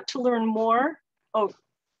 if you want to learn more. Oh,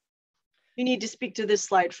 you need to speak to this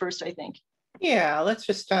slide first, I think. Yeah, let's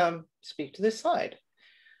just speak to this slide.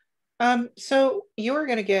 So you are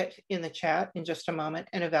going to get in the chat in just a moment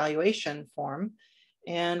an evaluation form,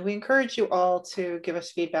 and we encourage you all to give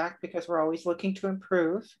us feedback because we're always looking to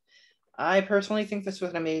improve. I personally think this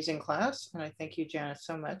was an amazing class, and I thank you, Janice,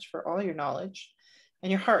 so much for all your knowledge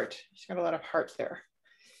and your heart. She's got a lot of heart there.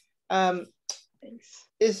 Thanks.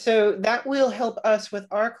 So that will help us with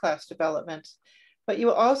our class development, but you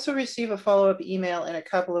will also receive a follow-up email in a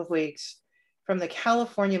couple of weeks from the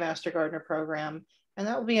California Master Gardener Program, and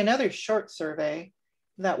that will be another short survey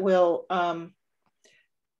that will,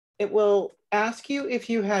 it will ask you if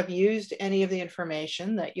you have used any of the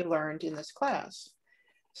information that you learned in this class.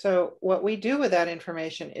 So what we do with that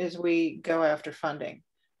information is we go after funding.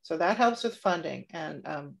 So that helps with funding, and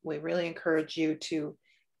we really encourage you to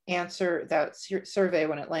answer that survey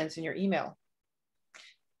when it lands in your email.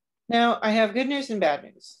 Now, I have good news and bad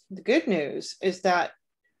news. The good news is that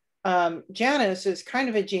Janice is kind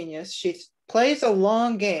of a genius. She plays a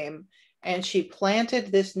long game, and she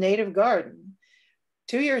planted this native garden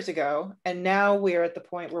 2 years ago, and now we're at the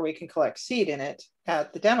point where we can collect seed in it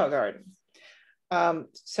at the demo garden.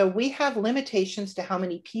 So we have limitations to how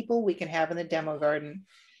many people we can have in the demo garden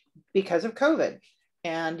because of COVID,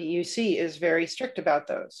 and UC is very strict about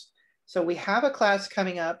those. So we have a class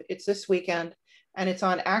coming up. It's this weekend, and it's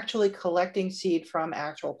on actually collecting seed from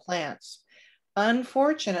actual plants.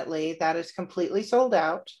 Unfortunately, that is completely sold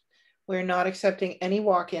out. We're not accepting any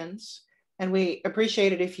walk-ins, and we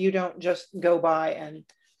appreciate it if you don't just go by and,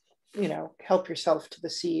 you know, help yourself to the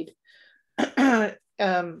seed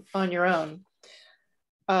on your own.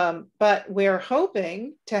 But we're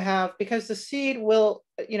hoping to have, because the seed will,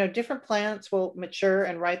 you know, different plants will mature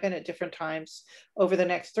and ripen at different times over the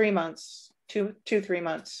next 3 months, 3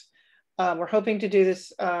 months. We're hoping to do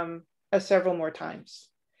this several more times.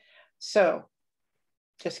 So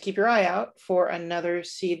just keep your eye out for another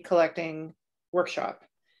seed collecting workshop.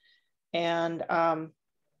 And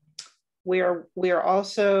we are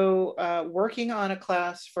also working on a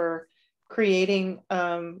class for creating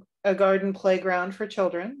a garden playground for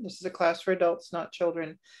children. This is a class for adults, not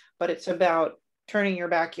children, but it's about turning your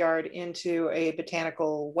backyard into a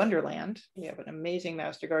botanical wonderland. We have an amazing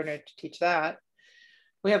master gardener to teach that.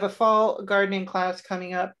 We have a fall gardening class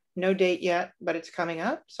coming up, no date yet, but it's coming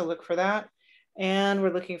up, so look for that. And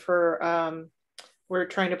we're looking for, we're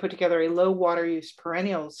trying to put together a low water use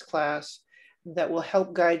perennials class that will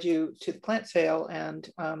help guide you to the plant sale and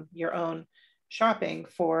your own shopping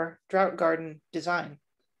for drought garden design.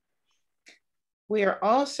 We are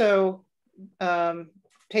also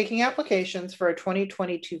taking applications for a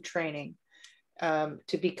 2022 training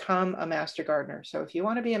to become a master gardener. So if you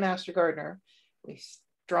want to be a master gardener, we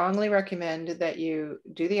strongly recommend that you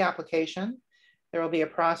do the application. There will be a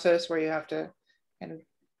process where you have to kind of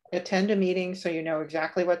attend a meeting so you know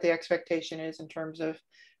exactly what the expectation is in terms of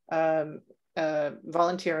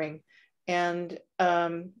volunteering. And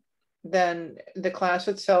then the class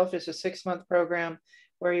itself is a 6-month program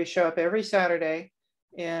where you show up every Saturday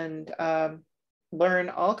and learn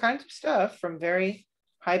all kinds of stuff from very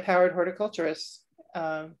high-powered horticulturists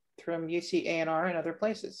from UC A&R and other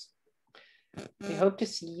places. We hope to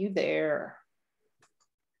see you there.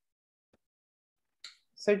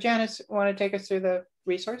 So Janice, want to take us through the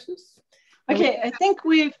resources? Okay, I think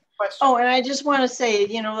we've, oh, and I just want to say,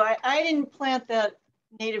 you know, I didn't plant that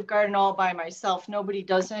native garden all by myself. Nobody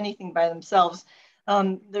does anything by themselves.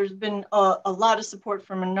 There's been a lot of support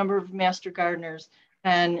from a number of master gardeners,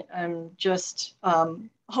 and I'm just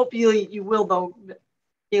hope you will though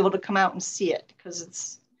be able to come out and see it, because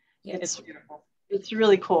it's beautiful. It's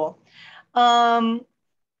really cool.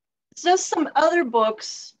 Just some other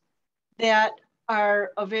books that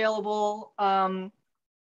are available.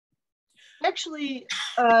 Actually,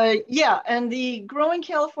 yeah, and the Growing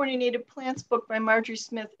California Native Plants book by Marjorie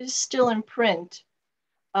Smith is still in print.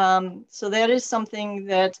 So that is something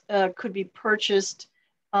that could be purchased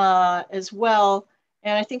as well.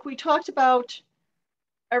 And I think we talked about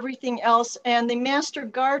everything else. And the Master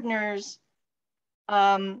Gardeners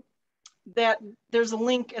that there's a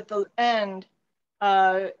link at the end.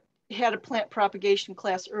 Had a plant propagation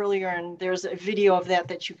class earlier, and there's a video of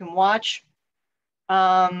that you can watch.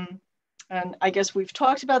 And I guess we've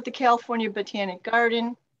talked about the California Botanic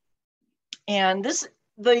Garden. And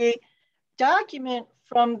the document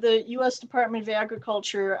from the U.S. Department of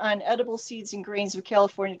Agriculture on edible seeds and grains of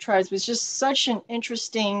California tribes was just such an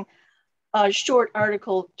interesting short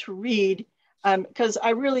article to read, because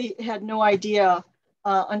I really had no idea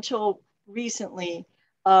until recently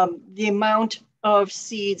the amount of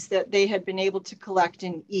seeds that they had been able to collect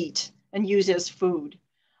and eat and use as food.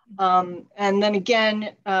 And then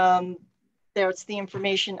again, there's the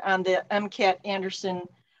information on the MCAT Anderson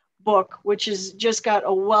book, which has just got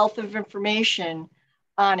a wealth of information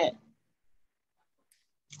on it.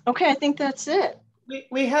 Okay, I think that's it.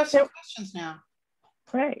 We have some questions now.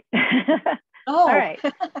 Right. Oh. All right.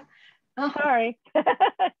 Oh. Sorry.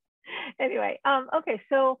 Anyway, okay,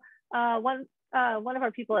 so one of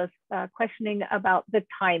our people is questioning about the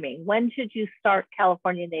timing. When should you start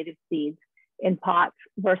California native seeds in pots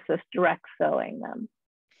versus direct sowing them?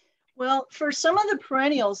 Well, for some of the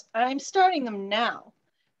perennials, I'm starting them now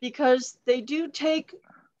because they do take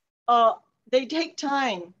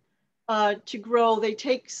time to grow.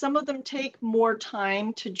 Some of them take more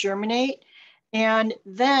time to germinate. And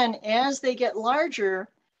then as they get larger,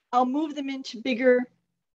 I'll move them into bigger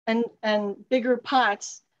and bigger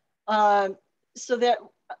pots, so that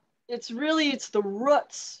it's the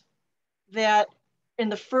roots that in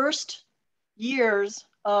the first years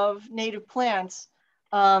of native plants,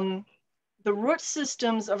 the root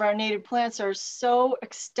systems of our native plants are so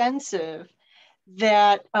extensive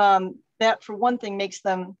that that for one thing makes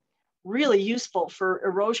them really useful for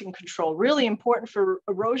erosion control, really important for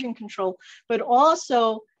erosion control, but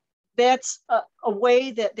also that's a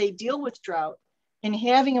way that they deal with drought in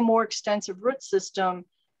having a more extensive root system.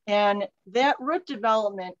 And that root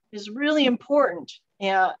development is really important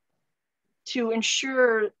to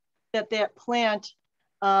ensure that that plant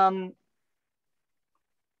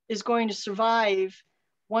is going to survive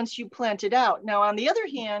once you plant it out. Now, on the other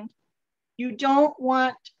hand, you don't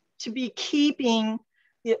want to be keeping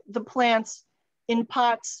the plants in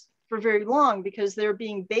pots for very long because they're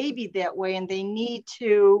being babied that way and they need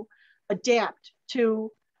to adapt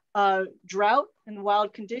to drought and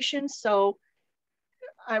wild conditions. So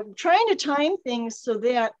I'm trying to time things so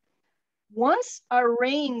that once our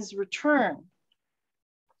rains return,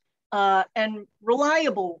 and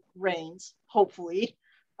reliable rains, hopefully,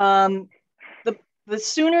 the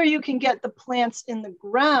sooner you can get the plants in the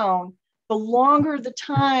ground, the longer the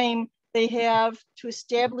time they have to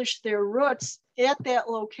establish their roots at that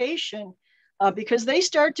location, because they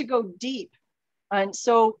start to go deep. And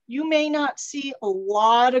so you may not see a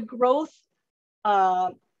lot of growth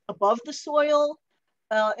above the soil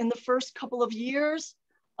in the first couple of years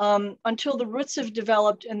until the roots have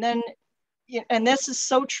developed. And then, and this is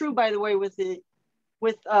so true, by the way, with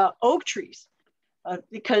oak trees,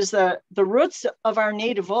 because the roots of our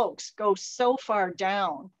native oaks go so far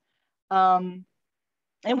down. And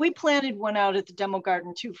we planted one out at the demo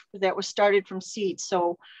garden too that was started from seeds.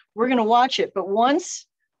 So we're going to watch it. But once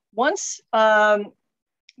the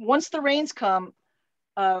rains come,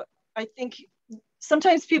 I think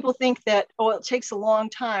sometimes people think that, oh, it takes a long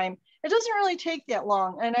time. It doesn't really take that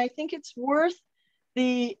long. And I think it's worth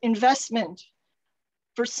the investment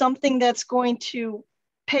for something that's going to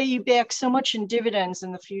pay you back so much in dividends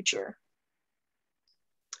in the future.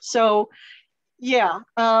 So yeah,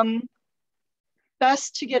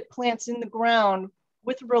 best to get plants in the ground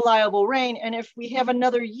with reliable rain. And if we have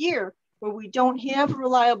another year where we don't have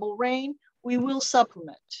reliable rain, we will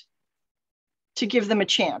supplement to give them a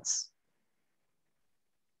chance.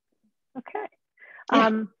 Okay.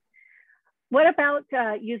 Yeah. What about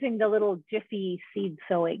using the little Jiffy seed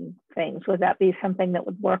sowing things? Would that be something that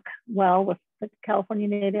would work well with the California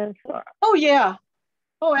natives? Or? Oh yeah.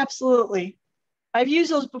 Oh, absolutely. I've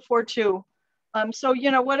used those before too. So,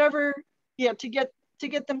 whatever, yeah, to get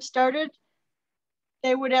them started,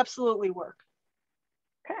 they would absolutely work.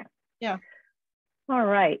 Okay. Yeah. All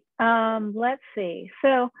right. Let's see.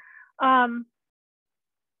 So I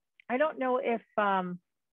don't know if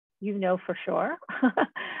you know for sure,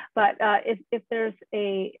 but if there's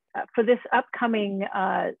for this upcoming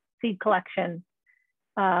seed collection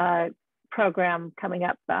program coming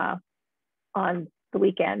up on the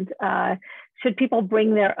weekend, should people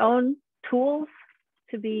bring their own tools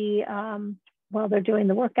to be while they're doing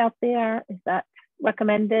the work out there? Is that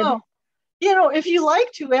recommended? Oh, if you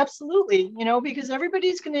like to, absolutely, because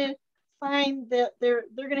everybody's going to find that they're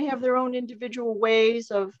going to have their own individual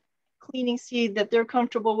ways of cleaning seed that they're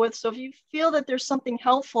comfortable with. So if you feel that there's something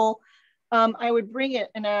helpful I would bring it,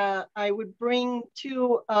 and I would bring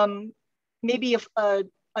to maybe a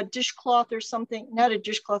dishcloth or something, not a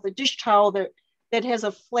dishcloth, a dish towel that has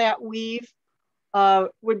a flat weave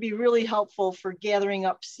would be really helpful for gathering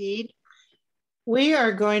up seed. We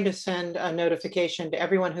are going to send a notification to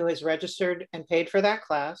everyone who has registered and paid for that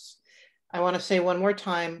class. I want to say one more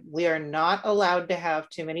time, we are not allowed to have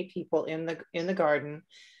too many people in the garden.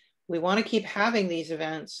 We want to keep having these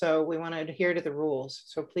events, so we want to adhere to the rules.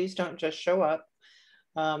 So please don't just show up,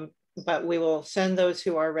 but we will send those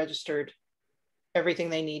who are registered everything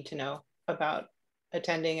they need to know about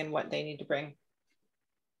attending and what they need to bring.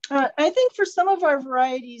 I think for some of our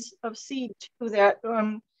varieties of seed too, that,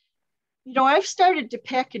 you know, I've started to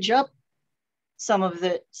package up some of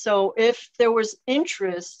it. So if there was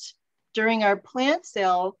interest during our plant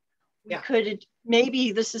sale, we could,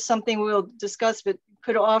 maybe this is something we'll discuss, but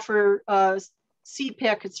could offer seed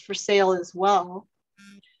packets for sale as well.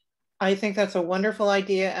 I think that's a wonderful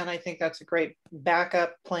idea. And I think that's a great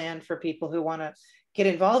backup plan for people who want to get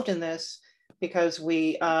involved in this, because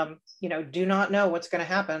we, you know, do not know what's going to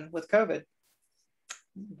happen with COVID.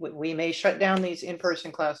 We may shut down these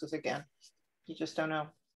in-person classes again. You just don't know.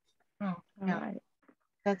 Oh, yeah. All right.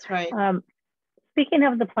 That's right. Speaking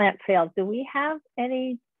of the plant sale, do we have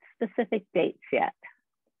any specific dates yet?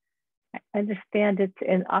 I understand it's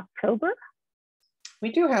in October.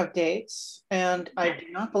 We do have dates, and I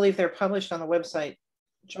do not believe they're published on the website.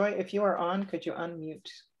 Joy, if you are on, could you unmute?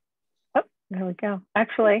 Oh, there we go.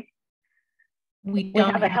 Actually, we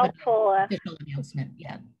don't have a helpful official announcement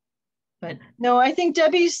yet. But no, I think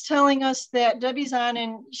Debbie's telling us that Debbie's on,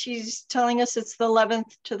 and she's telling us it's the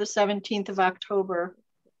 11th to the 17th of October.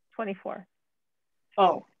 24.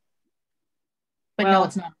 Oh. But well, no,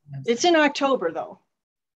 it's not. It's in October though.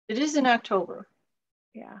 It is in October.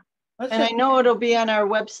 Yeah. And I know it'll be on our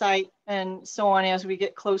website and so on as we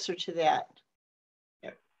get closer to that.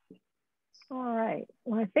 Yep. All right.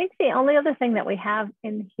 Well, I think the only other thing that we have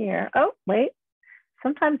in here, oh, wait,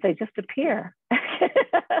 sometimes they just appear,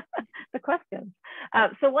 the questions.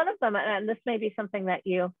 So one of them, and this may be something that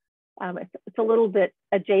you, it's a little bit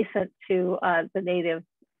adjacent to the native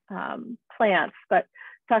plants, but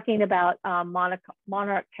talking about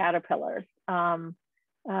monarch caterpillars.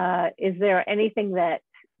 Is there anything that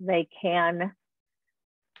they can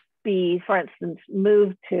be, for instance,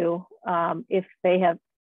 moved to if they have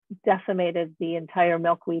decimated the entire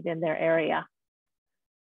milkweed in their area?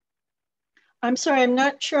 I'm sorry, I'm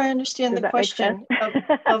not sure I understand the question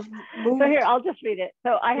of move. So here, I'll just read it.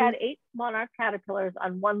 So I had 8 monarch caterpillars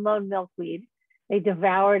on one lone milkweed. They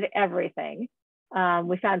devoured everything.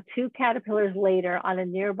 We found 2 caterpillars later on a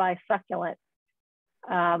nearby succulent.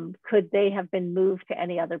 Could they have been moved to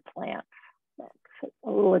any other plants?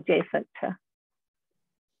 A little adjacent to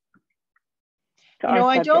you know,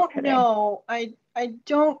 I don't know. I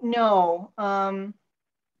don't know.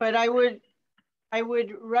 But I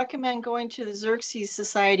would recommend going to the Xerces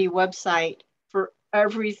Society website for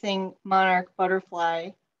everything monarch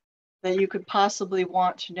butterfly that you could possibly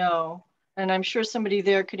want to know. And I'm sure somebody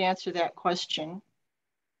there could answer that question.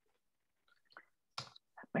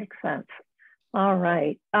 That makes sense. All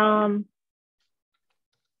right.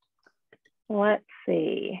 Let's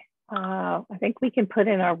see. I think we can put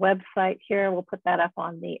in our website here. We'll put that up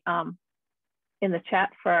on the in the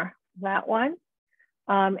chat for that one.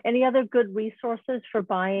 Any other good resources for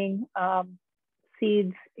buying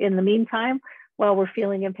seeds in the meantime while we're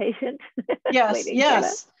feeling impatient? Yes,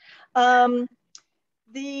 yes.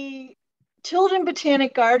 The Tilden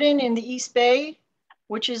Botanic Garden in the East Bay,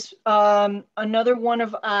 which is another one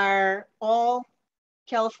of our all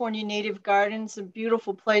California native gardens, a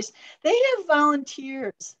beautiful place. They have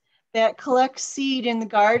volunteers that collect seed in the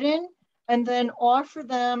garden and then offer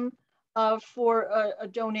them for a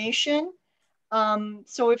donation.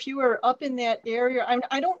 So if you are up in that area,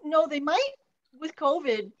 I don't know, they might, with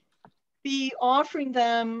COVID, be offering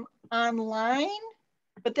them online,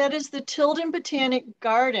 but that is the Tilden Botanic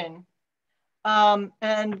Garden.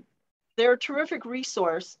 And they're a terrific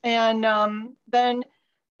resource. And then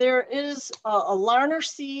there is a Larner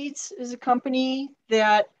Seeds is a company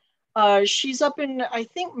that she's up in, I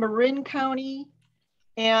think, Marin County.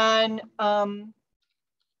 And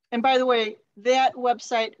by the way, that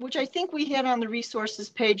website, which I think we had on the resources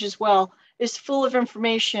page as well, is full of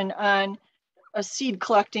information on a seed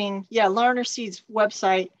collecting. Yeah, Larner Seeds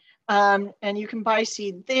website. And you can buy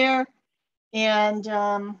seed there. And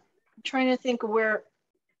I'm trying to think of where,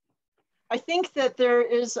 I think that there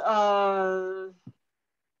is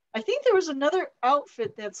I think there was another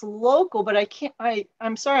outfit that's local, but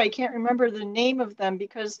I'm sorry, I can't remember the name of them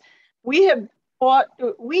because we have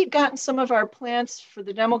we'd gotten some of our plants for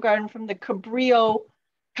the demo garden from the Cabrillo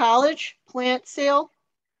College plant sale.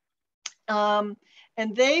 And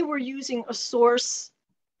they were using a source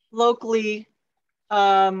locally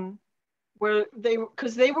because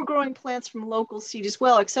they were growing plants from local seed as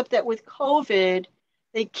well, except that with COVID,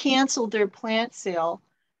 they canceled their plant sale.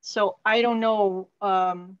 So I don't know,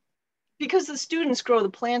 because the students grow the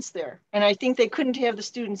plants there, and I think they couldn't have the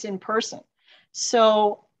students in person.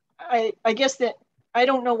 So I guess that I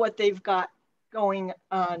don't know what they've got going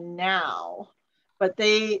on now, but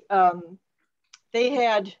they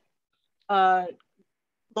had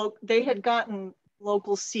gotten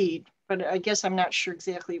local seed, but I guess I'm not sure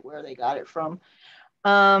exactly where they got it from.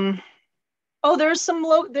 Oh, there is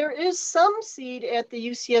some seed at the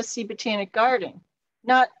UCSC Botanic Garden,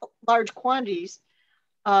 not large quantities,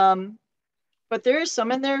 but there is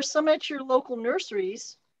some, and there's some at your local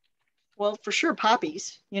nurseries. Well, for sure,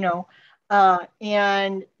 poppies, but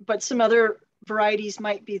some other varieties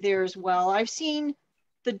might be there as well. I've seen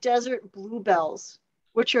the desert bluebells,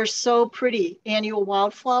 which are so pretty, annual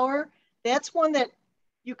wildflower. That's one that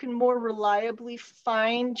you can more reliably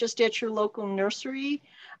find just at your local nursery.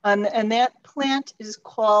 And that plant is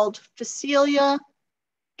called Phacelia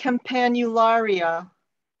campanularia,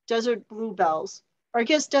 desert bluebells. Or I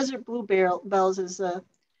guess desert bluebells is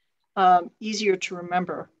easier to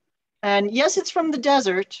remember. And yes, it's from the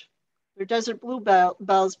desert. They're desert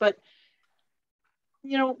bluebells, but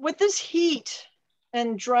with this heat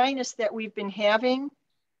and dryness that we've been having,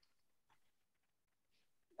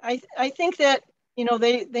 I think that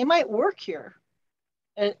they might work here.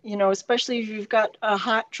 Especially if you've got a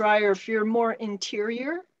hot, dry, or if you're more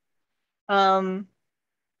interior,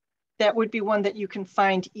 that would be one that you can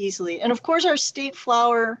find easily. And of course, our state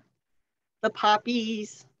flower, the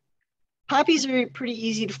poppies. Poppies are pretty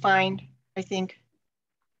easy to find, I think.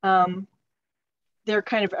 They're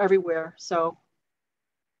kind of everywhere. So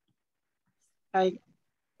I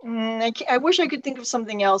wish I could think of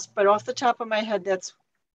something else, but off the top of my head,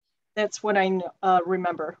 that's what I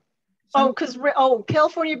remember.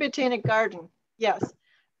 California Botanic Garden. Yes.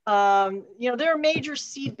 They're a major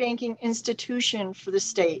seed banking institution for the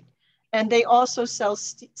state, and they also sell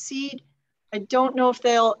seed. I don't know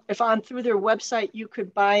if on through their website, you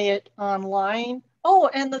could buy it online. Oh,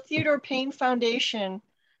 and the Theodore Payne Foundation,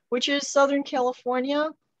 which is Southern California.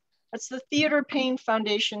 That's the Theodore Payne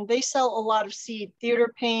Foundation. They sell a lot of seed.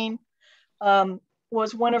 Theodore Payne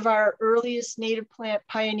was one of our earliest native plant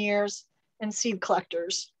pioneers and seed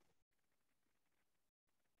collectors.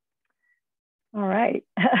 All right.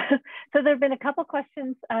 So there have been a couple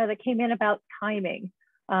questions that came in about timing,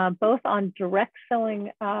 both on direct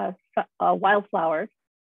selling wildflowers,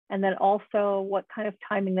 and then also what kind of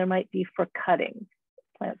timing there might be for cuttings,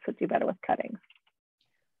 plants that do better with cuttings.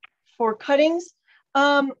 For cuttings,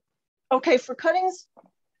 okay, for cuttings,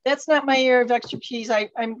 that's not my area of expertise.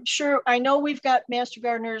 I'm sure, I know we've got master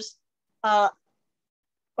gardeners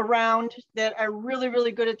around that are really,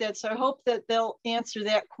 really good at that. So I hope that they'll answer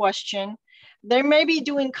that question. They may be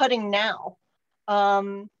doing cutting now.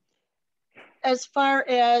 As far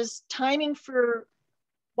as timing for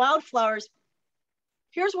wildflowers,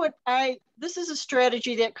 here's what this is a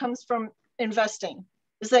strategy that comes from investing,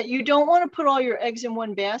 is that you don't want to put all your eggs in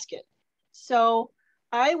one basket. So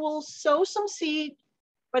I will sow some seed,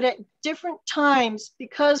 but at different times,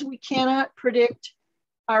 because we cannot predict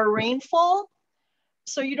our rainfall.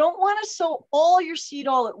 So you don't want to sow all your seed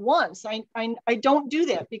all at once. I don't do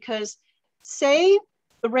that, because say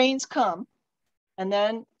the rains come and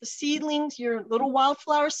then the seedlings, your little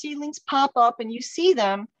wildflower seedlings pop up and you see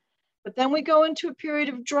them, but then we go into a period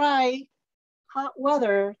of dry, hot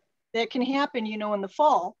weather that can happen, in the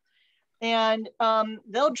fall, and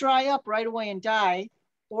they'll dry up right away and die,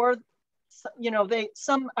 or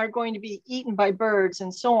some are going to be eaten by birds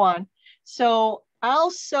and so on. So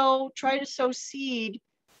I'll try to sow seed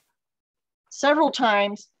several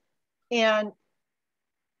times, and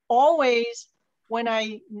always when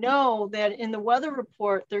I know that in the weather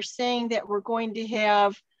report, they're saying that we're going to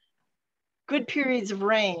have good periods of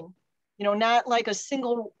rain, not like a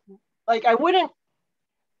single, like I wouldn't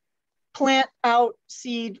plant out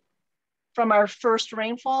seed from our first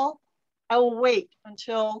rainfall. I will wait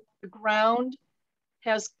until the ground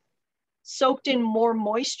has soaked in more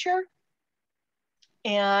moisture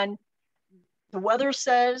and the weather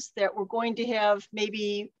says that we're going to have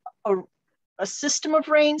maybe a system of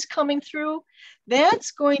rains coming through.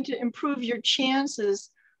 That's going to improve your chances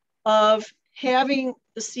of having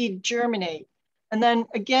the seed germinate. And then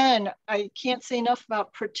again, I can't say enough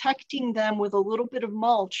about protecting them with a little bit of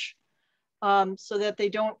mulch so that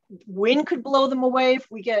wind could blow them away if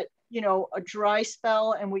we get you know, a dry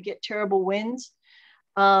spell and we get terrible winds.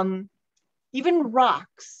 Even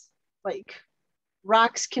rocks, like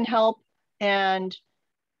rocks can help, and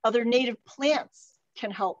other native plants can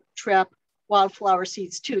help trap wildflower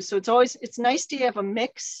seeds too. So it's nice to have a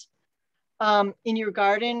mix in your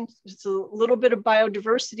garden. It's a little bit of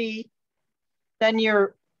biodiversity. Then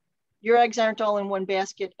your eggs aren't all in one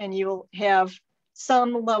basket, and you'll have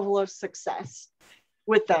some level of success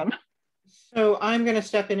with them. So I'm going to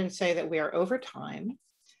step in and say that we are over time.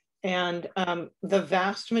 And the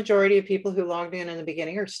vast majority of people who logged in the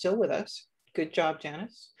beginning are still with us. Good job,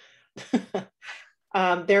 Janice.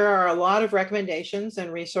 There are a lot of recommendations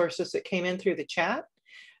and resources that came in through the chat.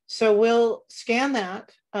 So we'll scan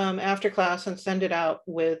that after class and send it out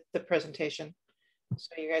with the presentation. So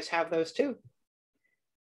you guys have those too.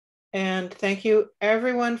 And thank you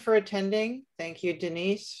everyone for attending. Thank you,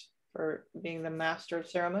 Denise, for being the master of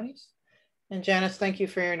ceremonies. And Janice, thank you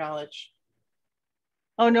for your knowledge.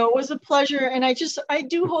 Oh no, it was a pleasure. And I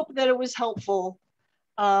do hope that it was helpful.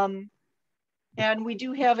 And we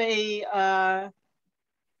do have a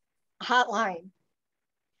hotline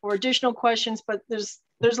for additional questions, but there's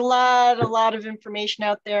a lot of information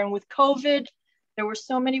out there. And with COVID, there were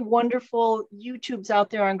so many wonderful YouTubes out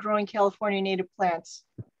there on growing California native plants.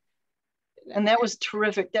 And that was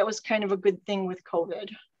terrific. That was kind of a good thing with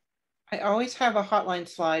COVID. I always have a hotline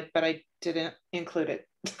slide, but I didn't include it.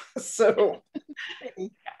 So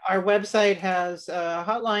our website has a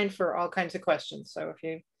hotline for all kinds of questions. So if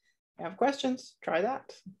you have questions, try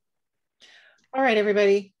that. All right,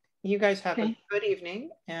 everybody. You guys have a good evening,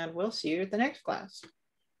 and we'll see you at the next class.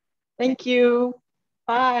 Thank you.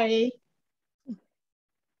 Bye.